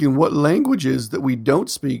 I'm asking what languages that we don't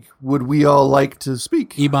speak would we all like to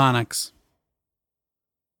speak? Ebonics.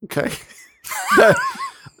 Okay.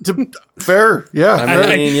 Fair. Yeah.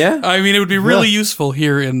 I mean, yeah. I mean, it would be really useful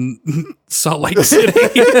here in Salt Lake City,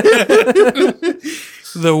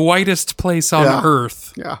 the whitest place on Yeah.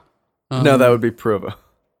 earth. yeah. No, that would be Provo.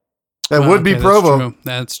 That Well, would be okay, Provo.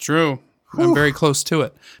 That's true. I'm very close to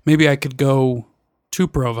it. Maybe I could go to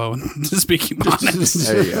Provo and speak Ebonics.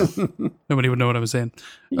 There you go. Nobody would know what I was saying.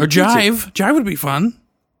 Or Jive. Jive would be fun.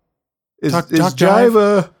 Is Talk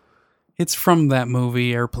Jive It's from that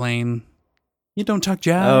movie, Airplane. You don't talk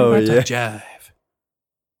jive, Oh, I yeah. talk jive.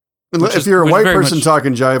 Which if is- you're a which white very person much-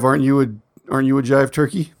 talking jive, aren't you a jive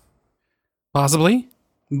turkey? Possibly.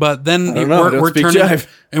 But then I don't know, I don't we're speak turning, jive.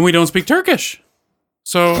 and we don't speak Turkish.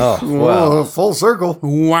 So, Oh, Whoa, wow. full circle.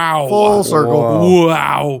 wow. Full circle. Wow.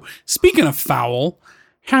 Wow. Speaking of foul,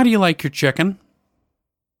 how do you like your chicken?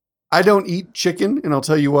 I don't eat chicken, and I'll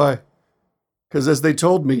tell you why. Because as they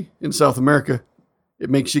told me in South America, it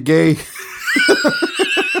makes you gay.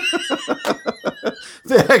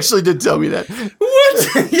 They actually did tell me that.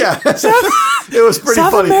 What? Yeah. It was pretty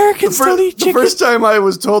South funny. Americans don't eat the chicken? first time I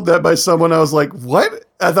was told that by someone, I was like, what?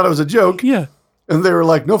 I thought it was a joke. Yeah. And they were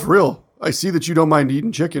like, no, for real. I see that you don't mind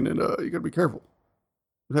eating chicken, and you got to be careful.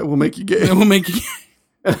 That will make you gay. It will make you.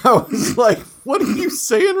 And I was like, what are you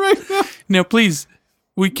saying right now? Now, please,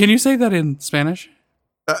 can you say that in Spanish?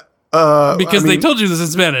 Because I they mean, told you this in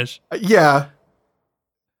Spanish. Yeah,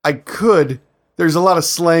 I could. There's a lot of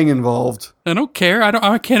slang involved. I don't care. I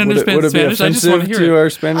can't Would it, understand would it be Spanish. I just want to offensive hear to it. our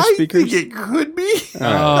Spanish I speakers? think it could be. right.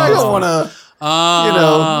 I don't want to. Oh, You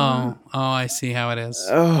know. Oh, I see how it is.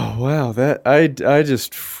 Oh wow, that I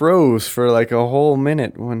just froze for like a whole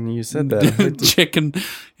minute when you said that. Chicken. If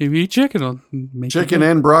you eat chicken, it'll make you Chicken gay.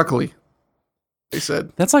 and broccoli. They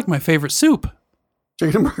said That's like my favorite soup.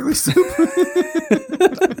 chicken and broccoli soup.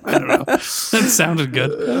 I don't know. That sounded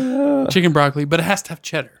good. Chicken broccoli, but it has to have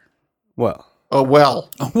cheddar. Well, Oh well.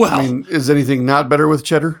 Oh, well. I mean, is anything not better with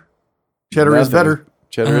cheddar? Cheddar is nothing. better.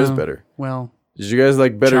 Cheddar is Oh. better. Well, Did you guys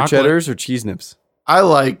like better Chocolate. cheddars or cheese nips? I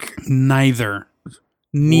like neither.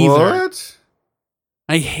 Neither. What?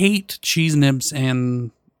 I hate cheese nibs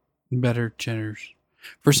and better cheddars.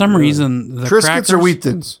 For some reason, the Triscuits crackers, or wheat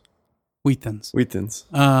thins? Wheat thins. Wheat thins.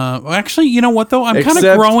 Well, actually, you know what though? I'm kind of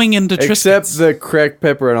Except- growing into Triscuits. Except the cracked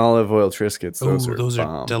pepper and olive oil Triscuits. Those Ooh, are those bomb.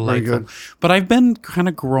 are delightful. good. But I've been kind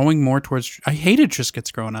of growing more towards. I hated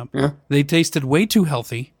Triscuits growing up. Yeah. They tasted way too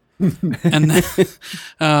healthy, and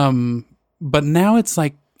then, but now it's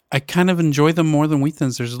like I kind of enjoy them more than wheat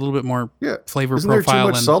thins. There's a little bit more Yeah. flavor Isn't there too profile.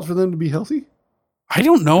 much and salt for them to be healthy? I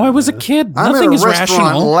don't know. I was a kid. I'm Nothing at a is restaurant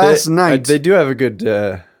rational. last night. They do have a good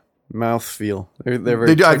mouth feel. They're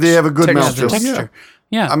very They have a good Yeah, mouth the feel. texture.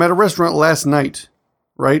 Yeah. I'm at a restaurant last night,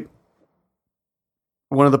 right?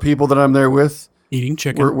 One of the people that I'm there with, Eating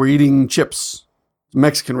chicken. we're eating chips.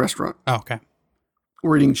 Mexican restaurant. Oh, okay.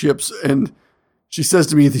 We're eating chips, and she says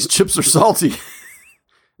to me, "These chips are salty."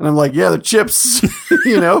 And I'm like, yeah, the chips,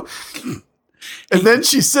 you know? And then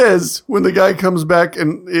she says, when the guy comes back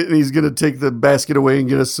and he's going to take the basket away and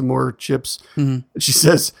get us some more chips, she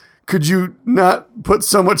says, could you not put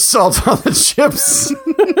so much salt on the chips?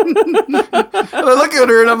 And I look at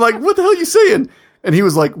her and I'm like, what the hell are you saying? And he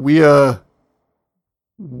was like, we don't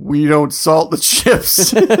salt the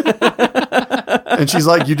chips. And she's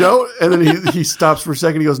like, you don't? And then he stops for a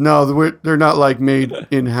second. He goes, no, they're not like made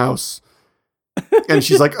in-house. And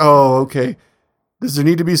she's like, oh, okay. Does there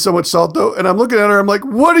need to be so much salt though? And I'm looking at her. I'm like,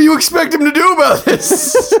 what do you expect him to do about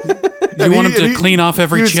this? You want him to clean off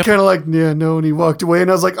every chip? chip? He was kind of like, yeah, no. And he walked away.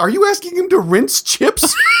 And I was like, are you asking him to rinse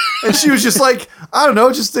chips? And she was just like, I don't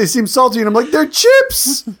know. Just they seem salty. And I'm like, they're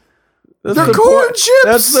chips. They're corn chips.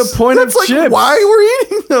 That's the point of like chips. Why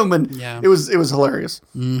we're eating them. And Yeah. it was hilarious.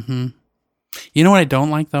 Mm-hmm. You know what I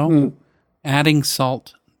don't like though? Adding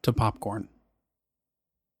salt to popcorn.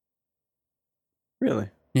 Really?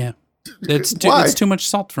 Yeah. It's too much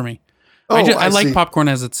salt for me. Oh, I like see. popcorn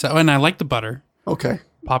as it's, and I like the butter. Okay.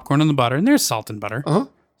 Popcorn and the butter, and there's salt in butter. Uh-huh.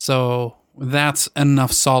 So that's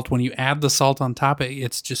enough salt. When you add the salt on top,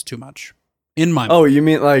 it's just too much. In my mind. Oh, you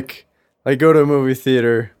mean like go to a movie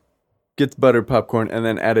theater, get the buttered popcorn, and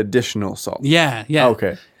then add additional salt? Yeah.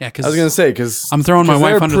 Okay. Yeah, I was gonna say because I'm throwing my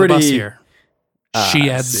wife under the bus here. She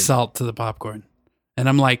I adds see. salt to the popcorn, and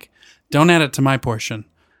I'm like, don't add it to my portion.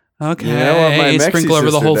 Okay, You know what my Mexi sprinkle over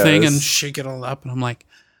the sister whole thing does? and shake it all up, and I'm like,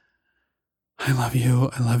 I love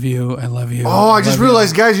you, I love you, I love you. Oh, I just love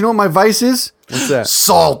realized, guys, you know what my vice is? What's that?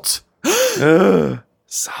 Salt.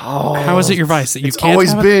 Salt. How is it your vice that you It's can't?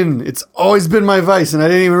 it's always been my vice, and I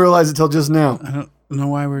didn't even realize it till just now. I don't know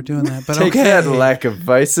why we're doing that, but Take okay. that, lack of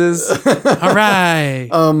vices. All right,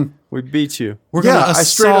 We beat you. we're gonna I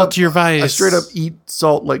straight assault up your vice. I straight up eat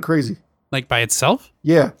salt like crazy. like by itself,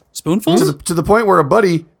 Yeah. spoonfuls. To the point where a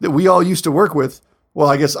buddy that we all used to work with, well,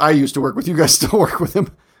 I guess I used to work with, you guys still work with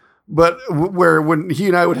him, but where when he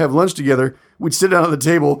and I would have lunch together, we'd sit down at the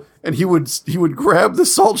table and he would grab the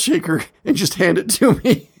salt shaker and just hand it to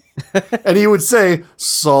me. And he would say,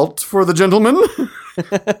 salt for the gentleman.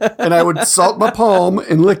 And I would salt my palm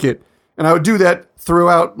and lick it. And I would do that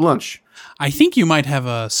throughout lunch. I think you might have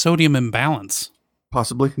a sodium imbalance.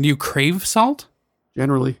 Possibly. Do you crave salt?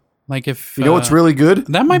 Generally. Like if You know what's really good?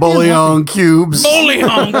 that might be bouillon cubes.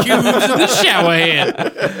 bouillon cubes in the shower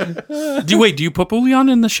head. Do you put bouillon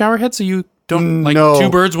in the shower head so you don't like No. two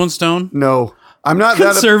birds, one stone? No. I'm not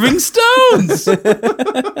that. Conserving stones.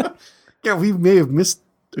 Yeah, we may have missed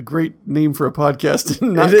a great name for a podcast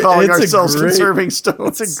and not It- calling it's a ourselves great- Conserving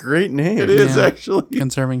Stones. That's a great name. It is Yeah. actually.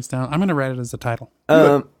 Conserving stone. I'm gonna write it as a title.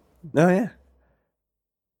 Oh yeah.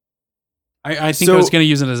 I think So- I was gonna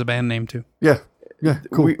use it as a band name too. Yeah. Yeah.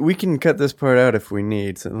 Cool. We can cut this part out if we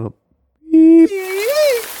need. So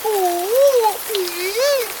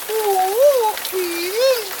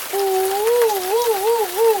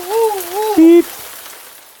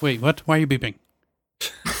Wait, what? Why are you beeping?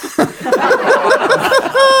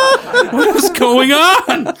 What is going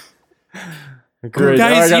on? great.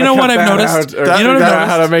 Guys, I you know gotta what cut I've that noticed? out, or You know what I've figure out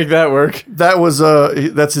how to make that work. That was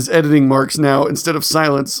that's his editing marks now. Instead of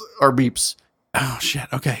silence, are beeps. Oh shit.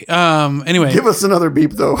 Okay. Anyway, Give us another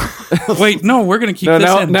beep though. wait. No, we're gonna keep No,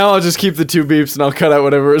 this in. now I'll just keep the two beeps and I'll cut out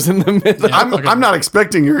whatever is in the middle. Yeah. Okay. I'm not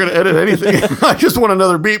expecting you're going to edit anything. I just want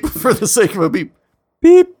another beep for the sake of a beep.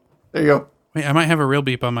 Beep. There you go. Wait, I might have a real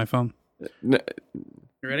beep on my phone. No,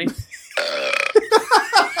 You ready?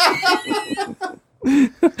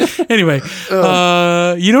 Anyway,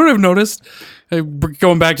 you know what I've noticed?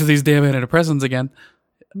 Going back to these damn antidepressants again,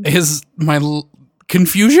 is my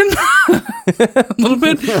confusion a little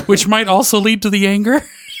bit, which might also lead to the anger.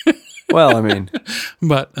 well, I mean,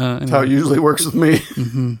 But That's how it usually works with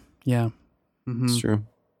me. yeah, it's true.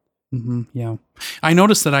 yeah. I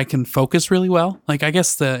noticed that I can focus really well. Like I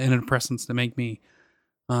guess the antidepressants that make me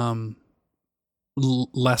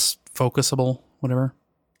less focusable, whatever.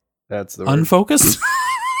 That's the word. Unfocused?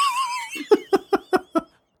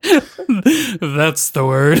 That's the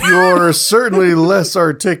word. You're certainly less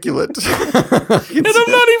articulate. And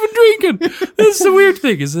I'm not even drinking. That's the weird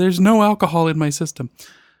thing is there's no alcohol in my system.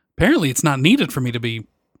 Apparently it's not needed for me to be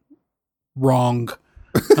wrong.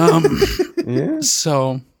 Yeah.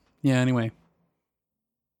 So, yeah, anyway.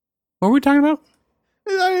 What were we talking about?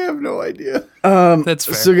 I have no idea. That's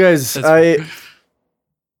fair. So guys, That's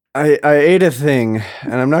I ate a thing,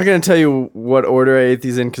 and I'm not gonna tell you what order I ate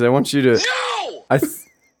these in because I want you to. No.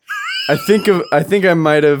 I think I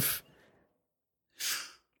might have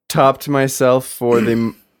topped myself for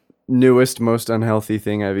the newest, most unhealthy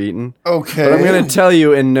thing I've eaten. Okay. But I'm gonna tell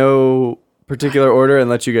you in no particular order and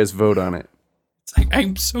let you guys vote on it. It's like,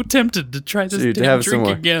 I'm so tempted to try this Dude, damn have some drink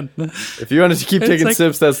more. again. If you wanted to keep It's taking like-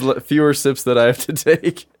 sips, that's fewer sips that I have to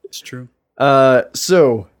take. It's true.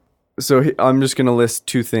 So I'm just gonna list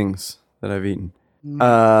two things that I've eaten.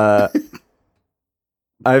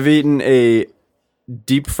 I've eaten a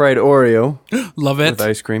deep fried Oreo Love it. with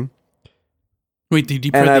ice cream, Wait, did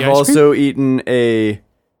you and the I've ice cream? also eaten a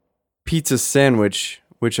pizza sandwich,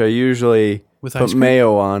 which I usually With ice put cream?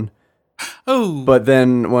 mayo on. Oh, But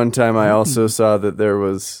then one time I also saw that there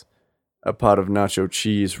was a pot of nacho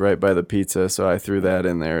cheese right by the pizza, so I threw that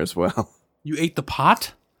in there as well. you ate the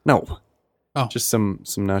pot? No, Oh. just some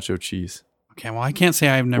nacho cheese. Okay, well, I can't say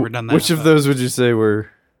I've never done that. Which of but those would you say were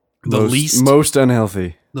The least? most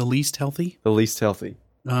unhealthy? The least healthy? The least healthy.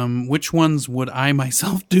 Which ones would I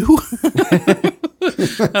myself do?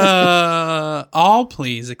 All,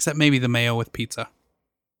 please, except maybe the mayo with pizza.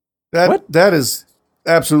 That is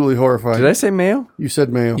absolutely horrifying. Did I say mayo? You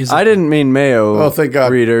said mayo. Is I it- didn't mean mayo. Oh, thank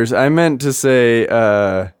God. Readers, I meant to say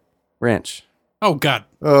ranch. Oh, God.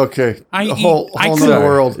 Okay. I a whole eat- I nother could- Sorry.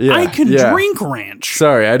 world. Yeah, I can yeah. drink ranch.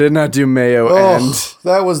 Sorry, I did not do mayo Oh, and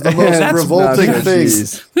that was the most That's revolting nacho thing.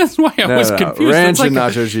 cheese. That's why I No, was no, confused. ranch It's like and a-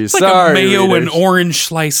 nacho cheese. It's like Sorry, a mayo and readers. orange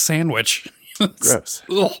slice sandwich. Gross.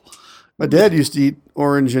 Ugh. My dad used to eat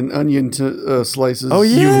orange and onion slices. Oh,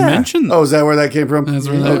 yeah. You mentioned Oh, is that where that came from? That's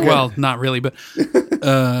where that- well, not really, but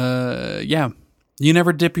yeah. You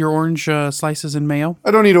never dip your orange slices in mayo? I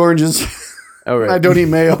don't eat oranges. All right. I don't eat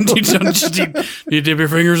mayo. you don't just eat, you dip your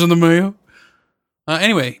fingers in the mayo?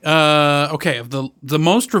 Anyway, okay, of the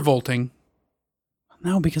most revolting.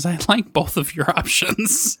 No, because I like both of your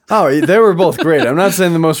options. Oh, they were both great. I'm not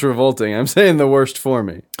saying the most revolting. I'm saying the worst for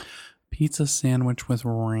me. Pizza sandwich with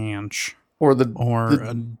ranch, Or the or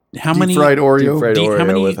how deep many fried Oreo. Deep fried Deep- Oreo how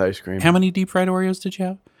many- with ice cream. How many deep fried Oreos did you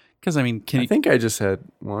have? Because I mean, can I you, think I just had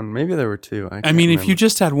one. Maybe there were two. I I mean, can't if you remember.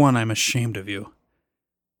 just had one, I'm ashamed of you.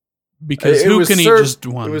 Because It who was can served- eat just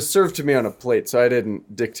one? It was served to me on a plate, so I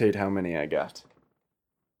didn't dictate how many I got.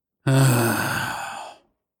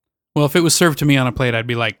 Well, if it was served to me on a plate, I'd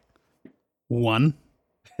be like, one,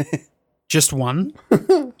 just one.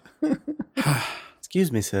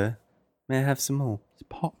 Excuse me, sir. May I have some more?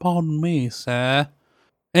 Pardon me, sir.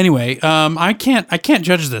 Anyway, I can't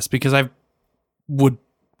judge this because I would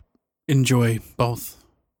enjoy both.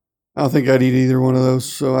 I don't think I'd eat either one of those,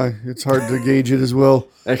 so it's hard to gauge it as well.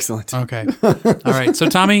 Excellent. Okay, all right. So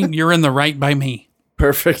Tommy, you're in the right by me.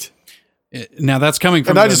 Perfect. Now that's coming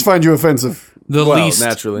from And I just find you offensive. the Well, least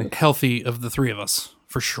naturally. healthy of the three of us,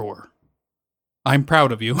 for sure. I'm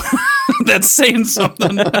proud of you. That's saying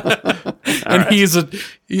something. And he's so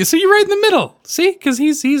you're right in the middle. See, because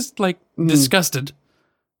he's like disgusted,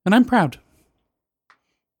 and I'm proud.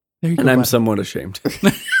 There you go. And I'm bud. somewhat ashamed.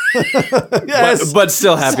 Yes, but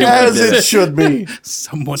still happy. when I as did it should be.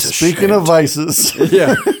 somewhat Speaking ashamed. of vices,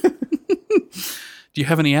 Yeah. Do you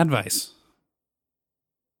have any advice?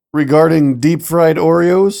 regarding deep fried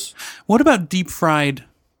Oreos, What about deep fried?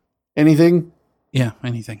 anything? Yeah,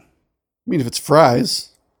 anything. I mean, if it's fries,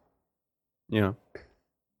 Yeah.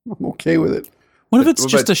 I'm okay with it. What if it's What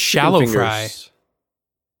just about a shallow chicken fry? fingers?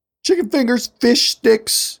 Chicken fingers, fish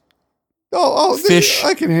sticks. Oh, Fish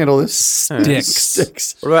I can handle this. Sticks.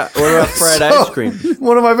 Sticks. What about fried So, ice cream?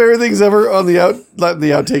 One of my favorite things ever on not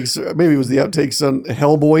the outtakes, maybe it was the outtakes on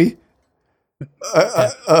Hellboy.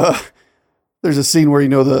 There's a scene where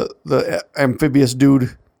the amphibious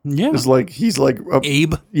dude Yeah. is like he's like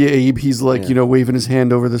Abe. yeah, Abe. He's like waving his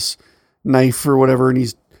hand over this knife or whatever, and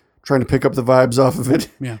he's trying to pick up the vibes off of it.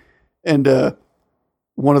 Yeah. And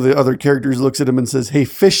one of the other characters looks at him and says, "Hey,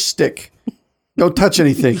 fish stick, don't touch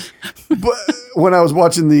anything." But when I was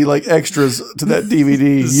watching the extras to that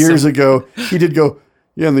DVD years ago, he did go,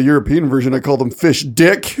 "Yeah, in the European version, I called him fish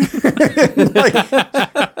dick."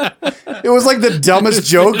 It was like the dumbest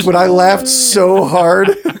joke, but I laughed so hard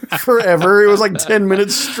forever. It was like 10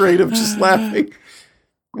 minutes straight of just laughing.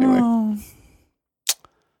 Anyway, Oh.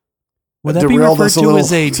 Would that be derailed referred us a to little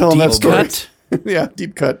as a telling that deep story. cut yeah,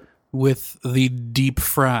 deep cut. with the deep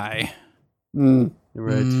fry? Mm. You're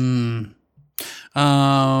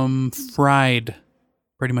right. Fried.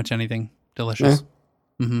 Pretty much anything. Delicious.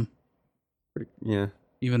 Mm-hmm. Yeah.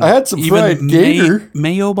 Even I had some fried gator.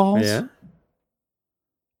 mayo balls. Yeah.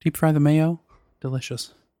 Deep fry the mayo.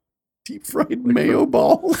 Delicious. Deep fried mayo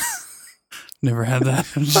balls. Never had that.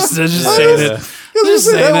 I'm just saying Yeah. it. I was gonna Just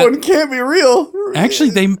say, saying that it. one can't be real.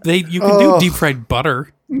 Actually, they you can do Oh. deep fried butter,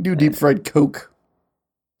 You can do deep fried Coke.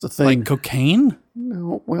 It's a thing. like cocaine.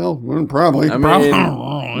 No, well, probably. I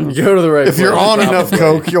mean, you go to the right if you're place, on enough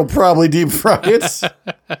probably. Coke, you'll probably deep fry it.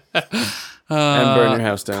 And burn your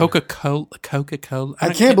house down. Coca-Cola. I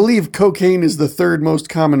can't believe cocaine is the third most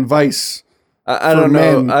common vice I for don't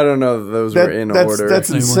know. men. I don't know that those were in order. That's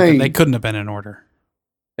They weren't- insane. They couldn't have been in order.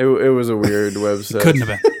 it was a weird website. Couldn't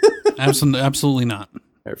have been. Absolutely not.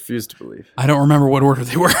 I refuse to believe. I don't remember what order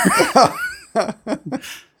they were.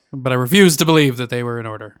 But I refuse to believe that they were in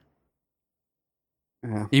order.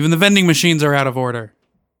 Yeah. Even the vending machines are out of order.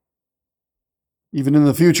 Even in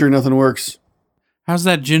the future, nothing works. How's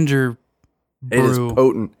that ginger It is brew?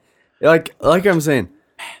 potent. Like I'm saying,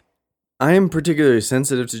 I am particularly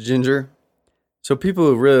sensitive to ginger, so people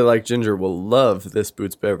who really like ginger will love this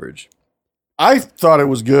Boots beverage. I thought it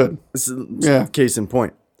was good. This is Yeah. case in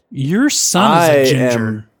point. Your son I is a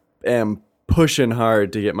ginger. am pushing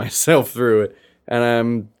hard to get myself through it, and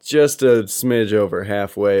I'm just a smidge over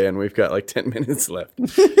halfway, and we've got like 10 minutes left.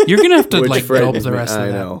 You're going to have to Which like gulp frightens the me. rest of I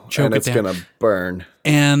that. know, Choke and it it's down. gonna burn.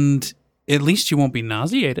 And at least you won't be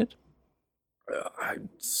nauseated. I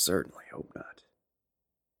certainly hope not.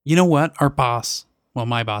 You know what? Our boss, well,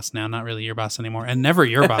 my boss now, not really your boss anymore, and never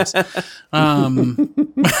your boss. They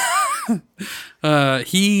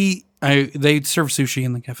serve sushi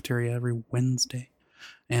in the cafeteria every Wednesday,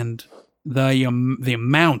 and the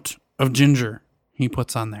amount of ginger he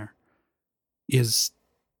puts on there is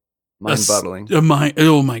Mind-boggling.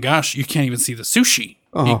 Oh my gosh, you can't even see the sushi.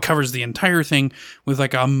 Uh-huh. He covers the entire thing with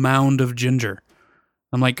like a mound of ginger.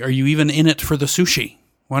 I'm like, are you even in it for the sushi?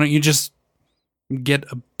 Why don't you just get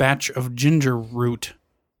a batch of ginger root?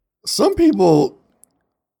 Some people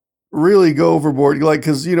really go overboard, like,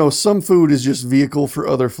 because, you know, some food is just vehicle for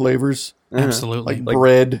other flavors, Absolutely. like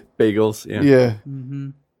bread. Bagels, yeah. Yeah.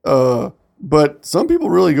 Mm-hmm. But some people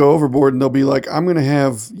really go overboard and they'll be like, I'm going to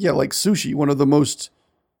have, like sushi, one of the most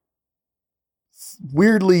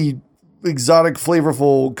weirdly exotic,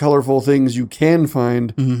 flavorful, colorful things you can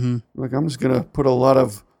find. Mm-hmm. Like, I'm just going to put a lot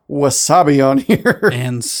of wasabi on here.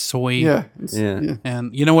 And soy. Yeah. Yeah.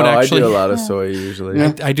 And you know what? Oh, Actually, I do a lot of soy usually.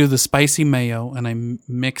 Yeah. I do the spicy mayo and I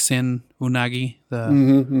mix in unagi,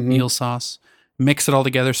 the eel sauce, mix it all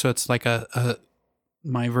together so it's like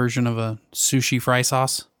my version of a sushi fry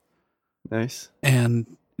sauce, Nice. and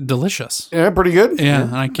delicious. Yeah, pretty good. Yeah,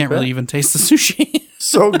 and I can't really even taste the sushi.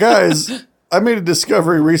 So, guys, I made a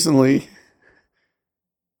discovery recently.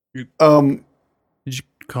 Did you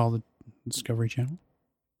call the Discovery Channel?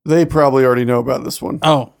 They probably already know about this one.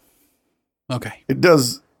 Oh, okay. It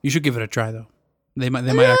does. You should give it a try though. They might I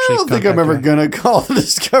actually. don't think I'm contact ever you. gonna call the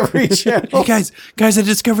Discovery Channel. Hey guys, I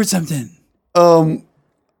discovered something.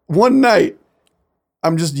 One night,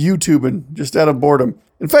 I'm just YouTubing, just out of boredom.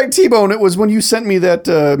 In fact, T-Bone, it was when you sent me that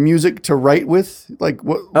music to write with, like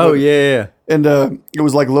what? Oh, what- yeah. and it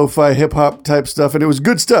was like lo-fi hip hop type stuff, and it was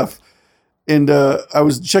good stuff. And I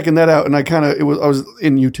was checking that out, and I was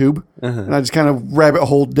in YouTube, and I just kind of rabbit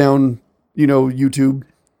holed down, YouTube,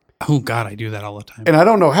 Oh God, I do that all the time. and I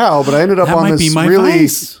don't know how, but I ended up That on might this be my really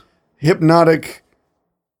vice. hypnotic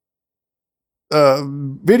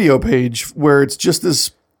video page where it's just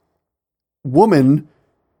this woman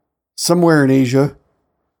somewhere in Asia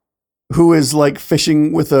who is like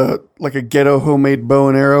fishing with a ghetto homemade bow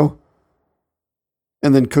and arrow,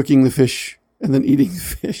 and then cooking the fish and then eating the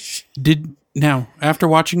fish. Now, after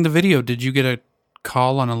watching the video, did you get a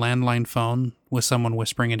call on a landline phone with someone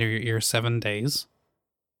whispering into your ear 7 days?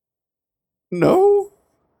 No,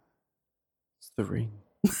 It's the ring.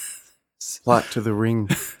 Plot to the ring.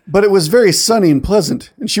 but it was very sunny and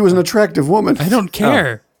pleasant, and she was an attractive woman. I don't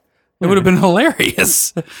care. It would have been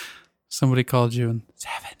hilarious. Somebody called you in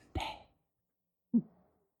 7 days.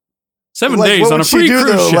 7 Like, days what on would a free she do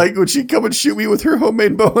cruise though? ship. Like, would she come and shoot me with her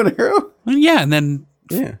homemade bow and arrow? Well, yeah, and then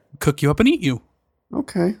Yeah. cook you up and eat you.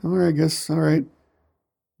 Okay, all right, I guess. All right.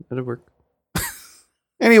 That'll work.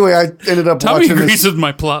 Anyway, I ended up Tommy watching agrees this. with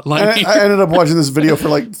my plot line. I ended up watching this video for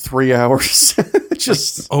like 3 hours.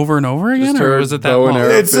 Just Over and over again, Just or her was it that bow and long?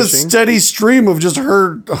 arrow. it's a fishing? steady stream of just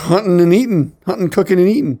her hunting, cooking, and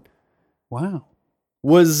eating. Wow.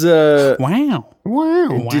 Was Wow.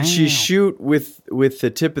 Wow. did she Wow. shoot with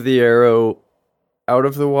the tip of the arrow out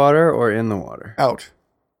of the water or in the water? Out.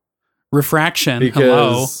 Refraction. Because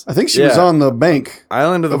Hello. I think she was Yeah. on the bank.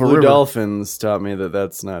 Island of the of a Blue river. Dolphins taught me that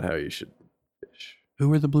that's not how you should fish. Who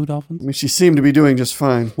were the blue I dolphins? mean, she seemed to be doing just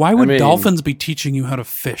fine. Why would mean- dolphins be teaching you how to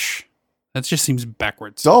fish? That just seems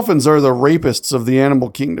backwards. Dolphins are the rapists of the animal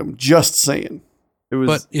kingdom. Just saying. It was,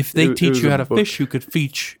 But if they it teach was you a how to book. fish, you could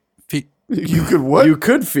fish You could what? You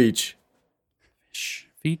could fish.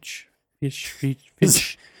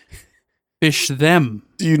 fish them.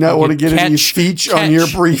 Do you not You want to get any catch- feech on your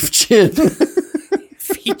catch. brief chin?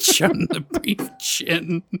 Feach on the brief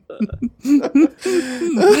chin.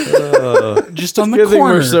 Oh. Just on the Good thing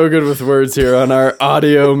corner. we're so good with words here on our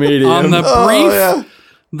audio medium. On the Oh, brief, yeah.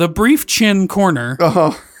 the brief chin corner.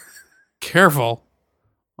 Uh-huh. Careful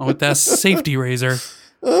with that safety razor.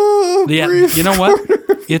 Oh, Yeah, brief you know what? corner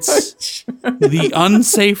It's the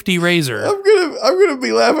unsafety razor. I'm gonna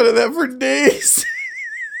be laughing at that for days.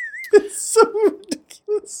 It's so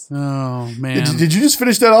ridiculous. Oh man! Did you just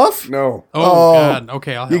finish that off? No. Oh God!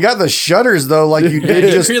 Okay, I'll help. You got the shutters though, like you did.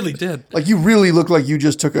 It Just really did. like you really look like you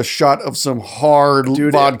just took a shot of some hard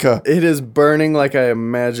Dude, vodka. It is burning like I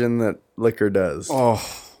imagine that liquor does.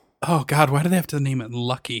 Oh God! Why do they have to name it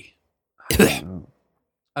Lucky?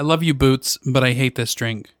 I love you, Boots, but I hate this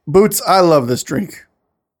drink. Boots, I love this drink.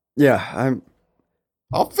 Yeah,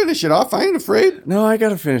 I'll finish it off. I ain't afraid. No, I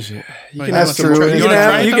gotta finish it. Wait, can that's have some true. more. You You, wanna can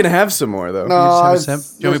try have, it, you though? can have some more though. No, Just have a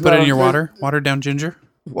sip. Do you want me to put it in your water? Watered down ginger,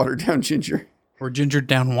 Watered down ginger. or gingered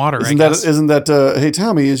down water? Isn't I guess. that? Hey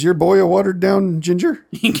Tommy, is your boy a watered down ginger?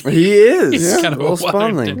 He is. He's kind of a Will watered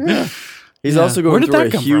Sponling. down- Yeah. He's Yeah. also Where going did through that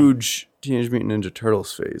a come from? huge Teenage Mutant Ninja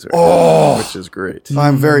Turtles phase right Oh. now, which is great.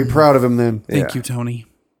 I'm very proud of him. Then Thank Yeah. you, Tony.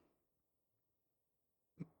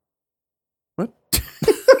 What?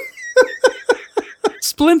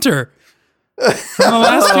 Splinter. From the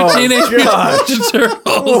last two Teenage Mutant Ninja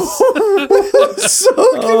Turtles. so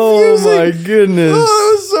Oh confusing. my goodness. Oh,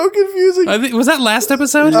 it was so confusing. I think was that last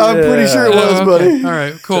episode? I'm pretty sure it was, Oh, buddy. okay. All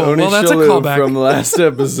right, cool. Tony well, that's a Shalhoub callback. from last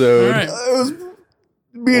episode. All right. It was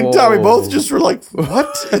me and Tommy both just were like,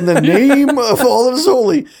 "What?" in the name of all that is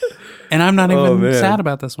holy. And I'm not Oh, even man. sad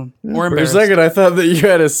about this one or For a embarrassed. second, I thought that you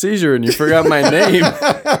had a seizure and you forgot my name,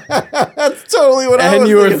 That's totally what I and was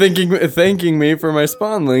you were thinking. thanking me for my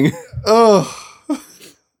spawnling. Oh,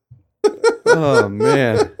 Oh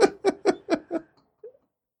man,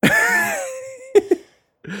 I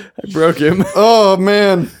broke him. oh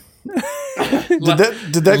man.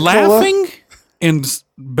 Did that kill Laughing and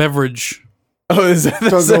beverage Oh, is that the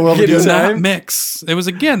Don't go well second did not time? mix. It was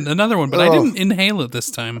again another one, but I Oh. didn't inhale it this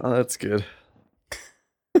time. Oh, that's good.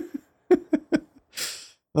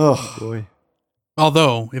 Oh, Boy.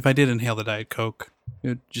 Although, if I did inhale the Diet Coke, it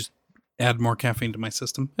would just add more caffeine to my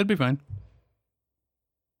system. It'd be fine.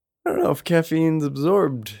 I don't know if caffeine's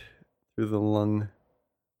absorbed through the lung.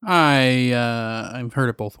 I've heard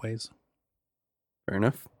it both ways. Fair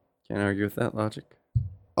enough. Can't argue with that logic.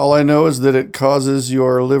 all I know is that it causes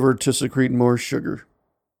your liver to secrete more sugar.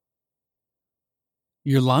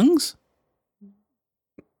 Your lungs?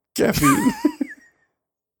 Caffeine.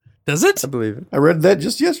 Does it? I believe it. I read that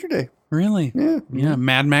just yesterday. Really? Yeah. Yeah,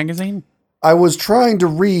 Mad Magazine. I was trying to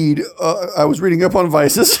read. I was reading up on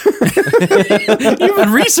vices. You've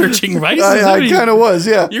been researching vices. I haven't you? kind of was,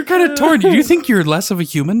 yeah. You're kind of torn. Do you think you're less of a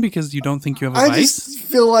human because you don't think you have a I vice? just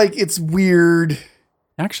feel like it's weird.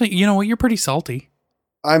 Actually, you know what? You're pretty salty.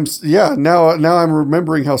 Now I'm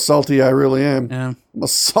remembering how salty I really am. Yeah. I'm a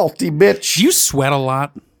salty bitch. Do you sweat a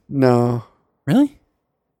lot? No, Really?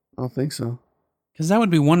 I don't think so. Because that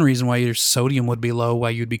would be one reason why your sodium would be low, why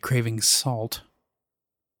you'd be craving salt.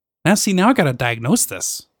 Now, see, now I got to diagnose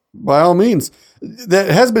this. By all means, that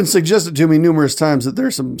has been suggested to me numerous times that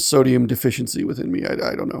there's some sodium deficiency within me. I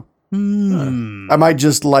don't know. Hmm. I might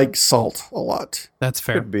just like salt a lot. That's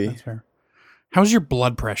fair. Could be. That's fair. How's your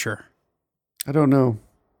blood pressure? I don't know.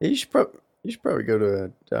 You should probably go to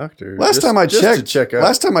a doctor. Last time I just checked, to check out.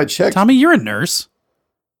 last time I checked, Tommy, you're a nurse.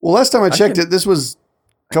 last time I checked can- it, this was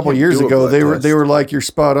a couple can't years do a ago. blood They were test. like, you're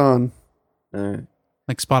spot on. Alright.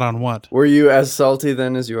 Like spot on what? Were you as salty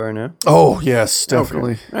then as you are now? Oh yes,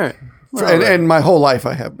 definitely. Okay. All right. And my whole life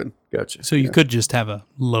I have been. Gotcha. So you could just have a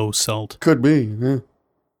low salt. Could be. Yeah.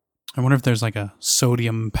 I wonder if there's like a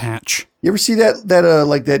sodium patch. You ever see that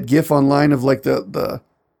like that GIF online of like the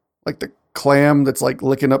clam that's like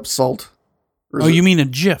licking up salt? Or is Oh, it- you mean a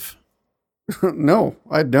GIF? No,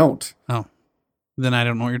 I don't. Oh, then I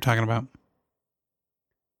don't know what you're talking about.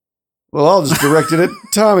 Well, I'll just direct it at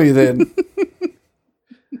Tommy then.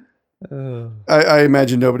 I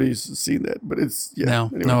imagine nobody's seen that, but it's no,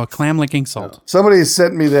 anyway. no, a clam licking salt. Somebody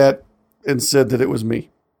sent me that and said that it was me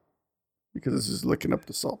because this is licking up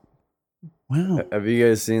the salt. Wow. Have you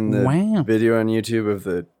guys seen the Wow. video on YouTube of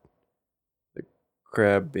the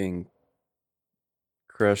crab being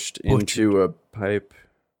crushed into a pipe?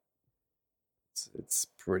 It's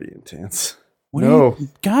pretty intense. What No.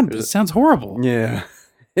 God, it sounds horrible. Yeah,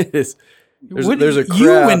 it is. What- There's a crab you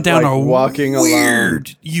went down like, a walking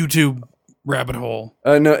weird YouTube rabbit hole.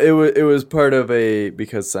 No, it was part of a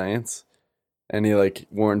Because Science, and he like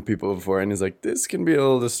warned people before, and he's like, this can be a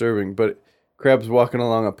little disturbing, but crab's walking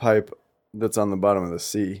along a pipe that's on the bottom of the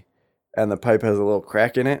sea, and the pipe has a little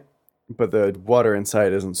crack in it, but the water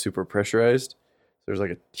inside isn't super pressurized. There's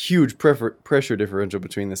like a huge pressure differential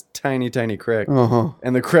between this tiny crack, Uh-huh.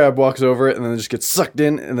 and the crab walks over it, and then it just gets sucked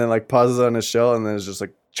in, and then like pauses on his shell, and then it's just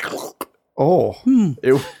like, Oh.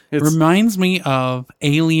 It's Reminds me of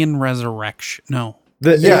Alien Resurrection. No.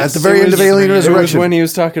 Yeah, at the very end of Alien It was Resurrection. when he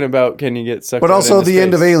was talking about can you get sucked But out also into the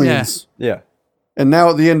end of space. Aliens. Yeah. And now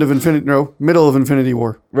at the end of middle of Infinity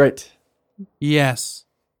War, Right. Yes.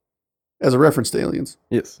 as a reference to Aliens.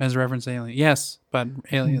 Yes. As reference to Alien. Yes, but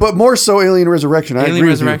Alien. But more so Alien Resurrection. I Alien agree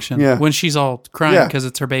with you. Resurrection. Yeah. When she's all crying Yeah. because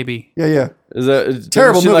it's her baby. Yeah. Is that doesn't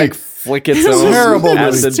Terrible she, movie. like flick it It's some terrible movie.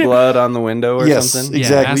 acid blood on the window or Yes, something?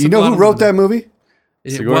 exactly. acid You know blood who on wrote the- that movie?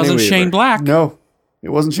 It Sigourney wasn't Weaver. Shane Black. No. It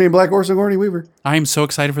wasn't Shane Black or Sigourney Weaver. I am so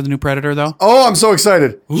excited for the new Predator, though. Oh, I'm so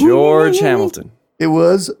excited. George Hamilton. It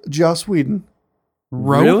was Joss Whedon.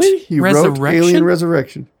 Wrote Really? He wrote Alien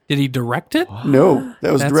Resurrection. Did he direct it? No,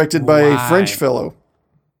 that was That's directed by a why. French fellow.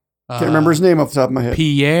 Can't remember his name off the top of my head.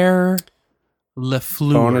 Pierre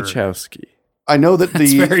Lafleur. Bonachowski. I know that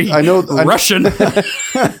That's very Russian.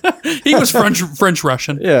 He was French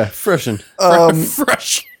Russian. Yeah, freshen.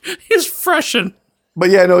 Fresh. He's freshen. But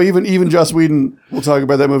yeah, no, even Joss Whedon will talk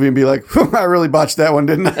about that movie and be like, I really botched that one,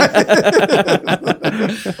 didn't I?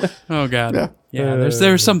 Oh God. Yeah.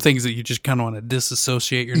 There's some things that you just kind of want to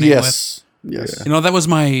disassociate your name Yes. Yes. with. You know, that was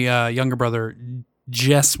my younger brother,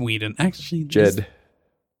 Jess Whedon. Actually, Jed.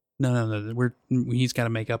 No. He's got to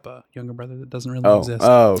make up a younger brother that doesn't really Oh. exist.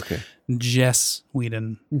 Oh, okay. Jess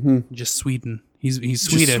Whedon. Just Sweden. He's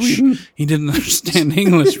Sweden. Swedish. He didn't understand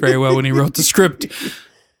English very well when he wrote the script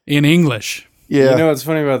in English. Yeah. You know what's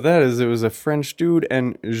funny about that is it was a French dude,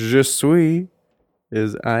 and je suis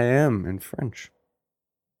is I am in French.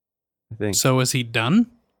 I think. So is he done?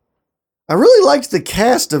 I really liked the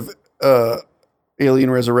cast of Alien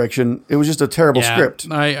Resurrection. It was just a terrible script.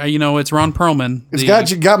 I it's Ron Perlman.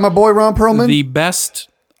 It's got my boy Ron Perlman. The best,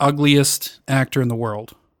 ugliest actor in the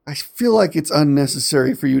respect I feel like it's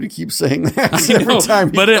unnecessary for you to keep saying that I every know, time.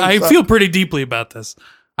 but I feel pretty deeply about this.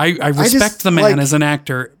 I respect just, the man like- as an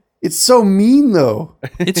actor. It's so mean, though.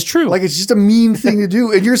 It's true. Like, it's just a mean thing to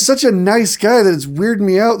do. And you're such a nice guy that it's weirding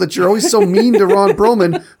me out that you're always so mean to Ron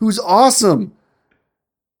Perlman, who's awesome.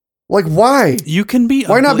 Like, why? You can be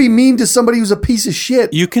Why not ugly- be mean to somebody who's a piece of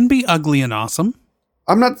shit? You can be ugly and awesome.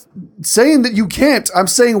 I'm not saying that you can't. I'm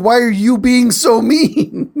saying, why are you being so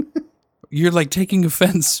mean? You're like taking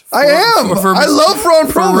offense. I am. I love Ron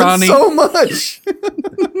Perlman Ronnie. so much.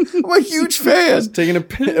 I'm a huge fan. taking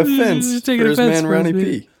offense Taking for his offense man for Ronnie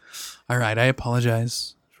his P. All right, I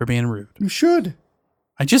apologize for being rude. You should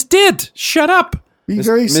I just did. Shut up. be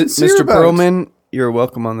very sincere Mr. about it. Perlman, you're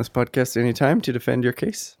welcome on this podcast anytime to defend your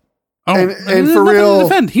case. Oh, And there's for nothing to real-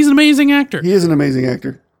 defend. He's an amazing actor. He is an amazing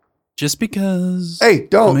actor. Just because Hey,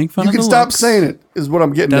 don't. make fun You of can the stop looks saying it, is what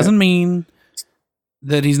I'm getting doesn't at. mean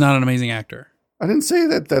that he's not an amazing actor, I didn't say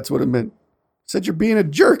that that's what it meant. I said you're being a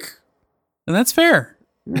jerk. and that's fair.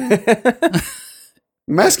 I'm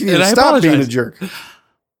asking you And to I stop being a apologize. jerk.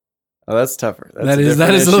 Oh, that's tougher. That's That is a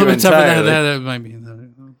different little issue bit tougher. entirely. That might be.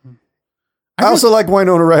 I also like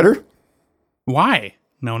Winona Ryder. Why,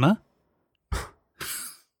 Nona?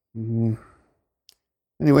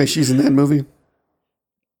 Anyway, she's in that movie.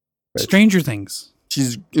 Stranger Things.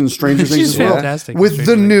 She's in Stranger Things She's as well. fantastic. in With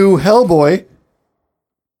Stranger the Things. new Hellboy,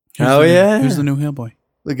 Oh, yeah. Who's the new Hellboy?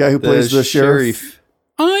 the guy who plays the sheriff.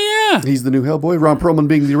 Oh yeah. He's the new Hellboy. Ron Perlman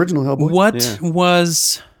being the original Hellboy. What Yeah.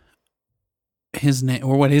 was his name,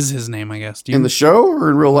 or what is his name? I guess. Do you In the show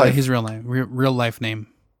or in real life? his real name, real life name?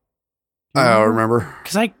 I don't remember.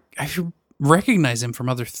 Because I recognize him from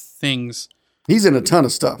other things. He's in a ton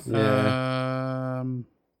of stuff. Yeah.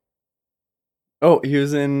 Oh, he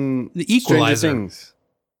was in The Stranger Equalizer. Things.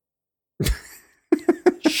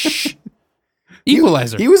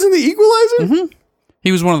 Equalizer. He was in the Equalizer? Mhm.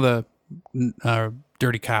 He was one of the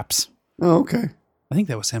dirty cops. Oh, okay. I think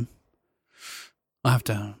that was him. I'll have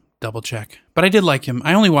to double check. But I did like him.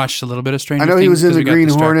 I only watched a little bit of Stranger I Things. know he was in 'cause the we got Green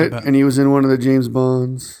distracted, Hornet but and he was in one of the James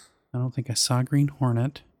Bonds. I don't think I saw Green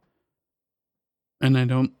Hornet. And I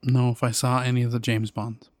don't know if I saw any of the James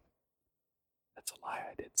Bonds. That's a lie.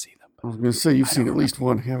 I did see them. I was going to say, you've seen at least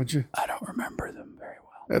one, haven't you? I don't remember them very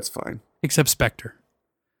well. That's fine. Except Spectre.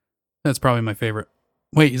 That's probably my favorite.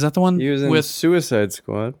 Wait, is that the one He was in with Suicide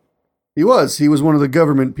Squad. He was one of the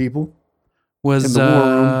government people. was in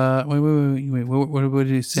the war wait, what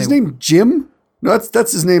did he say? Is his name Jim? No,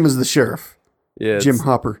 that's his name as the sheriff. Yeah, Jim it's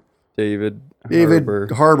Hopper. David David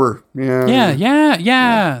Harbour. Harbor.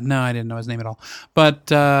 Yeah. No, I didn't know his name at all. But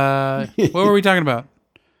what were we talking about?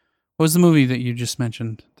 What was the movie that you just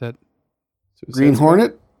mentioned? That Suicide Green Squad?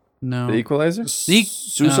 Hornet? no, The Equalizer?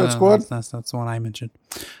 Suicide no, Squad? That's the one I mentioned.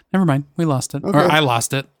 Never mind. We lost it, Okay. or I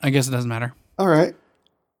lost it. I guess it doesn't matter. All right.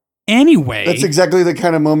 Anyway, That's exactly the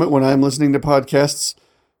kind of moment when I'm listening to podcasts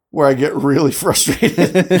where I get really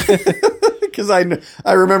frustrated. Because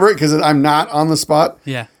I remember it because I'm not on the spot.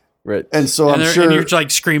 Yeah. Right. And so And, I'm sure. and you're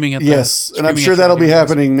like screaming at yes. And I'm screaming sure at that'll be your ears.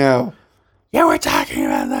 happening now. Yeah, we're talking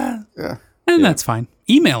about that. Yeah. And that's fine.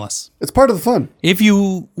 Email us. It's part of the fun. If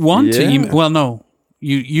you want to Yeah. email. Well, no.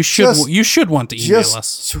 You should Just- you should want to email Just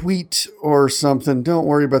us. tweet or something. Don't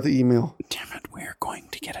worry about the email. Damn it, we're going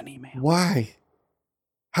to get an email. Why?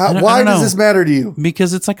 I don't Why does know. this matter to you?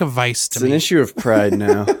 Because it's like a vice It's to an me. issue of pride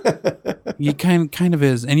now. You kind of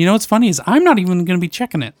is. And you know what's funny is I'm not even going to be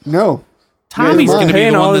checking it. No. Tommy's We're going to be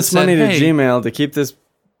paying the all one that this said, money to hey, Gmail to keep this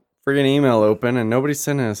friggin' email open, and nobody's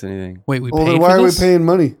sending us anything. wait, we Well, paid then for why are we this? paying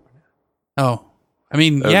money? Oh, I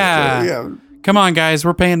mean, yeah. Yeah. Come on, guys,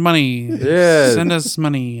 we're paying money. Yeah. Send us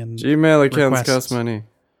money. And Gmail accounts Requests. cost money.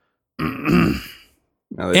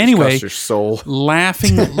 Now they Anyway. just cost your soul.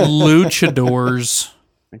 laughing luchadors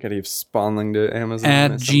I gotta give Spawnling to Amazon at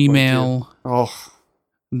some point, too.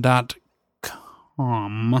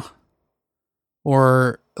 gmail.com Oh,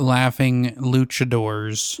 or laughing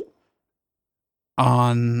luchadors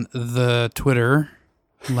on the Twitter,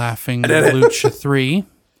 laughing lucha 3.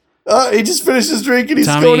 he just finished his drink and he's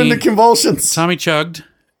Tommy- going into convulsions. Tommy chugged,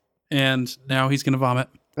 and now he's going to vomit.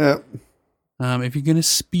 Yeah. If you're going to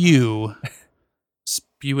spew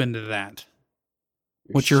into that.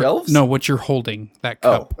 What you're Shelves? no, what you're holding, that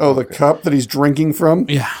cup. Oh, the cup that he's drinking from?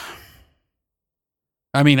 Yeah.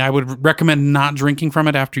 I mean, I would recommend not drinking from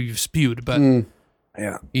it after you've spewed, but Mm.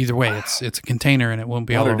 Yeah. either way, it's a container and it won't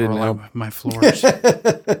be all Water over didn't help. my floors.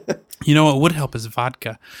 You know what would help is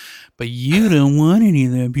vodka, but you don't want any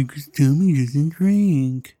of that because Tommy doesn't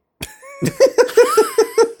drink.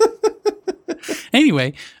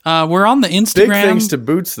 Anyway, we're on the Instagram. Big thanks to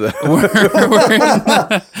Boots, though. we're in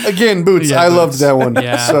the- Again, Boots. Yeah, I Boots. loved that one.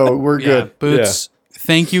 Yeah. So we're Yeah, good. Boots,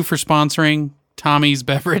 thank you for sponsoring Tommy's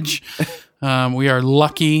beverage. We are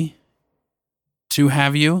lucky to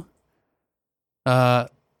have you.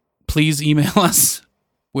 Please email us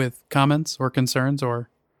with comments or concerns or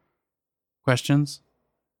questions.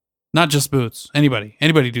 Not just Boots. Anybody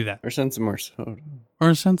do that. Or send some more soda.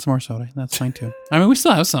 Or send some more soda. That's fine too. I mean, we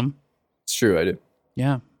still have some. It's true, I do.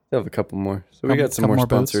 Yeah. I have a couple more. So we Couple- got some couple more more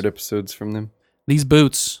Boots. sponsored episodes from them. These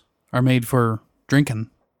boots are made for drinking.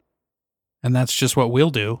 And that's just what we'll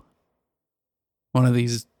do. One of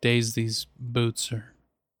these days, these boots are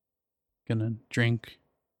gonna drink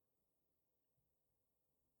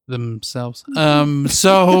themselves.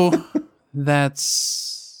 So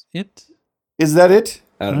that's it. Is that it?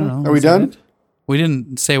 I don't know. Are we Is that done? it? We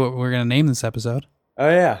didn't say what we're gonna name this episode. Oh,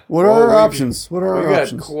 yeah. What are Well, our we- options? What are We our got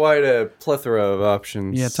options? quite a plethora of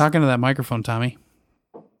options. Yeah, talking to that microphone, Tommy.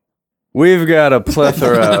 We've got a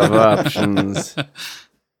plethora of options.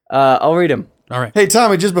 I'll read them. All right. Hey,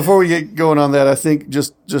 Tommy, just before we get going on that, I think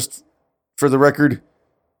just for the record,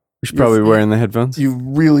 We should probably wearing the headphones. you've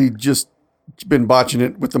really just been botching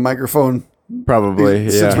it with the microphone Probably,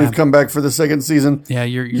 since yeah. we've come back for the second season. Yeah,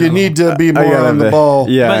 you're You need to be I more gotta on the be- ball.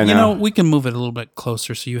 Yeah, But I you know. know, we can move it a little bit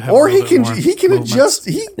closer so you have. Or a he little bit can more he can movement. adjust.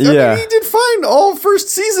 I Yeah. mean, he did fine all first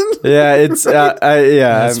season. Yeah, it's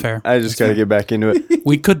That's fair. I just got to get back into it.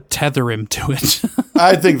 We could tether him to it.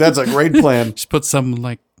 I think that's a great plan. Just put some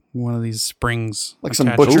like one of these springs, Like some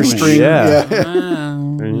attached butcher to it. string. yeah.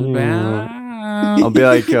 Wow. I'll be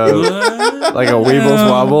like a Weebles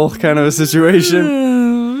Wobble kind of a situation.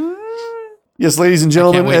 Yes, ladies and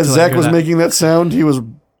gentlemen, wait as till I Zach hear was that. making that sound, he was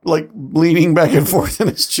like leaning back and forth in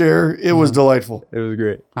his chair. It was delightful. It was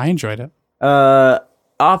great. I enjoyed it.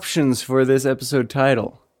 Options for this episode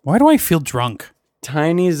title: Why do I feel drunk?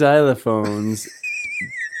 Tiny xylophones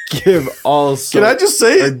give all. Can I just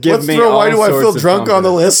say or it? give Let's me throw all "Why do I feel sorts of drunk" on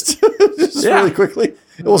the list just Yeah. really quickly.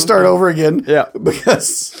 We'll start over again. Yeah.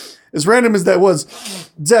 Because as random as that was,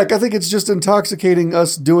 Zach, I think it's just intoxicating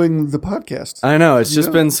us doing the podcast. I know it's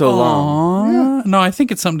just been so long. Aw. No, I think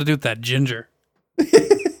it's something to do with that ginger.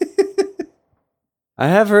 I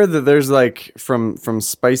have heard that there's like from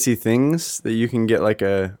spicy things that you can get like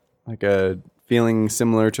a feeling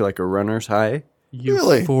similar to like a runner's high,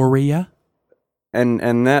 Really? Euphoria.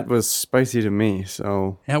 and that was spicy to me.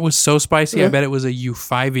 So That was so spicy. Yeah. I bet it was a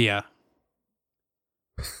euphoria.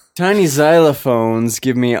 tiny xylophones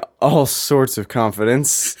give me all sorts of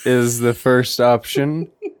confidence is the first option.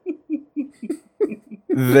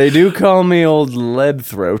 They do call me old lead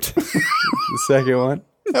throat. The second one.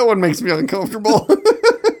 That one makes me uncomfortable.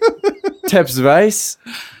 Teps Vice,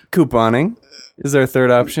 couponing is our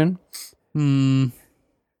third option. Hmm.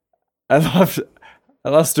 I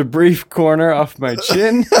lost a brief corner off my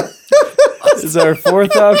chin is our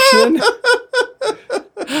fourth option.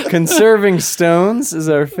 Conserving stones is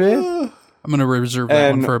our fifth. I'm gonna reserve that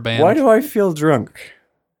one And for a band. why do I feel drunk?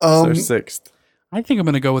 Is our sixth. I think I'm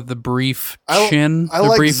going to go with the brief I chin. I the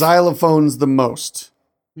like brief, xylophones the most.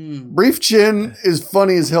 Brief Chin is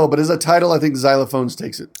funny as hell, but as a title, I think Xylophones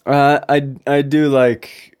takes it. I do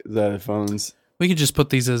like xylophones. We could just put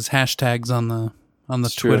these as hashtags on the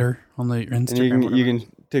It's true. Twitter, on the And Instagram. you can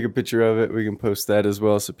take a picture of it. We can post that as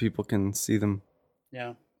well so people can see them.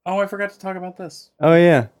 Yeah. Oh, I forgot to talk about this Oh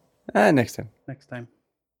yeah. Next time. next time.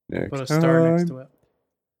 Next Put a star next time. to it.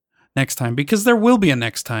 Next time, because there will be a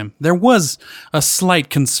next time. There was a slight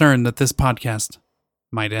concern that this podcast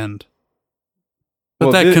might end. But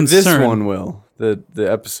Well, that concern... this one will. The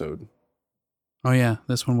episode. Oh yeah,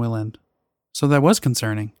 this one will end. So that was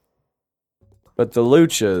concerning. But the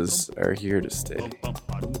Luchas are here to stay.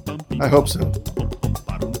 I hope so.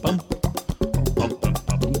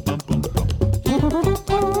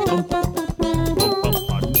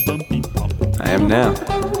 I am now.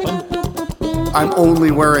 I'm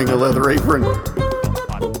only wearing a leather apron.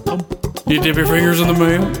 You dip your fingers in the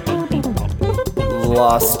mail?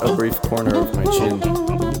 Lost a brief corner of my chin.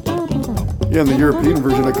 Yeah, in the European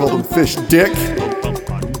version, I call them fish dick.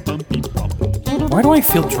 Why do I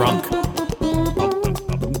feel drunk?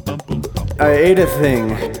 I ate a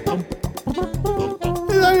thing.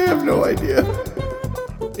 I have no idea.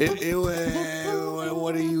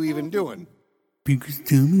 What are you even doing? Because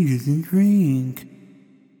Tommy doesn't drink.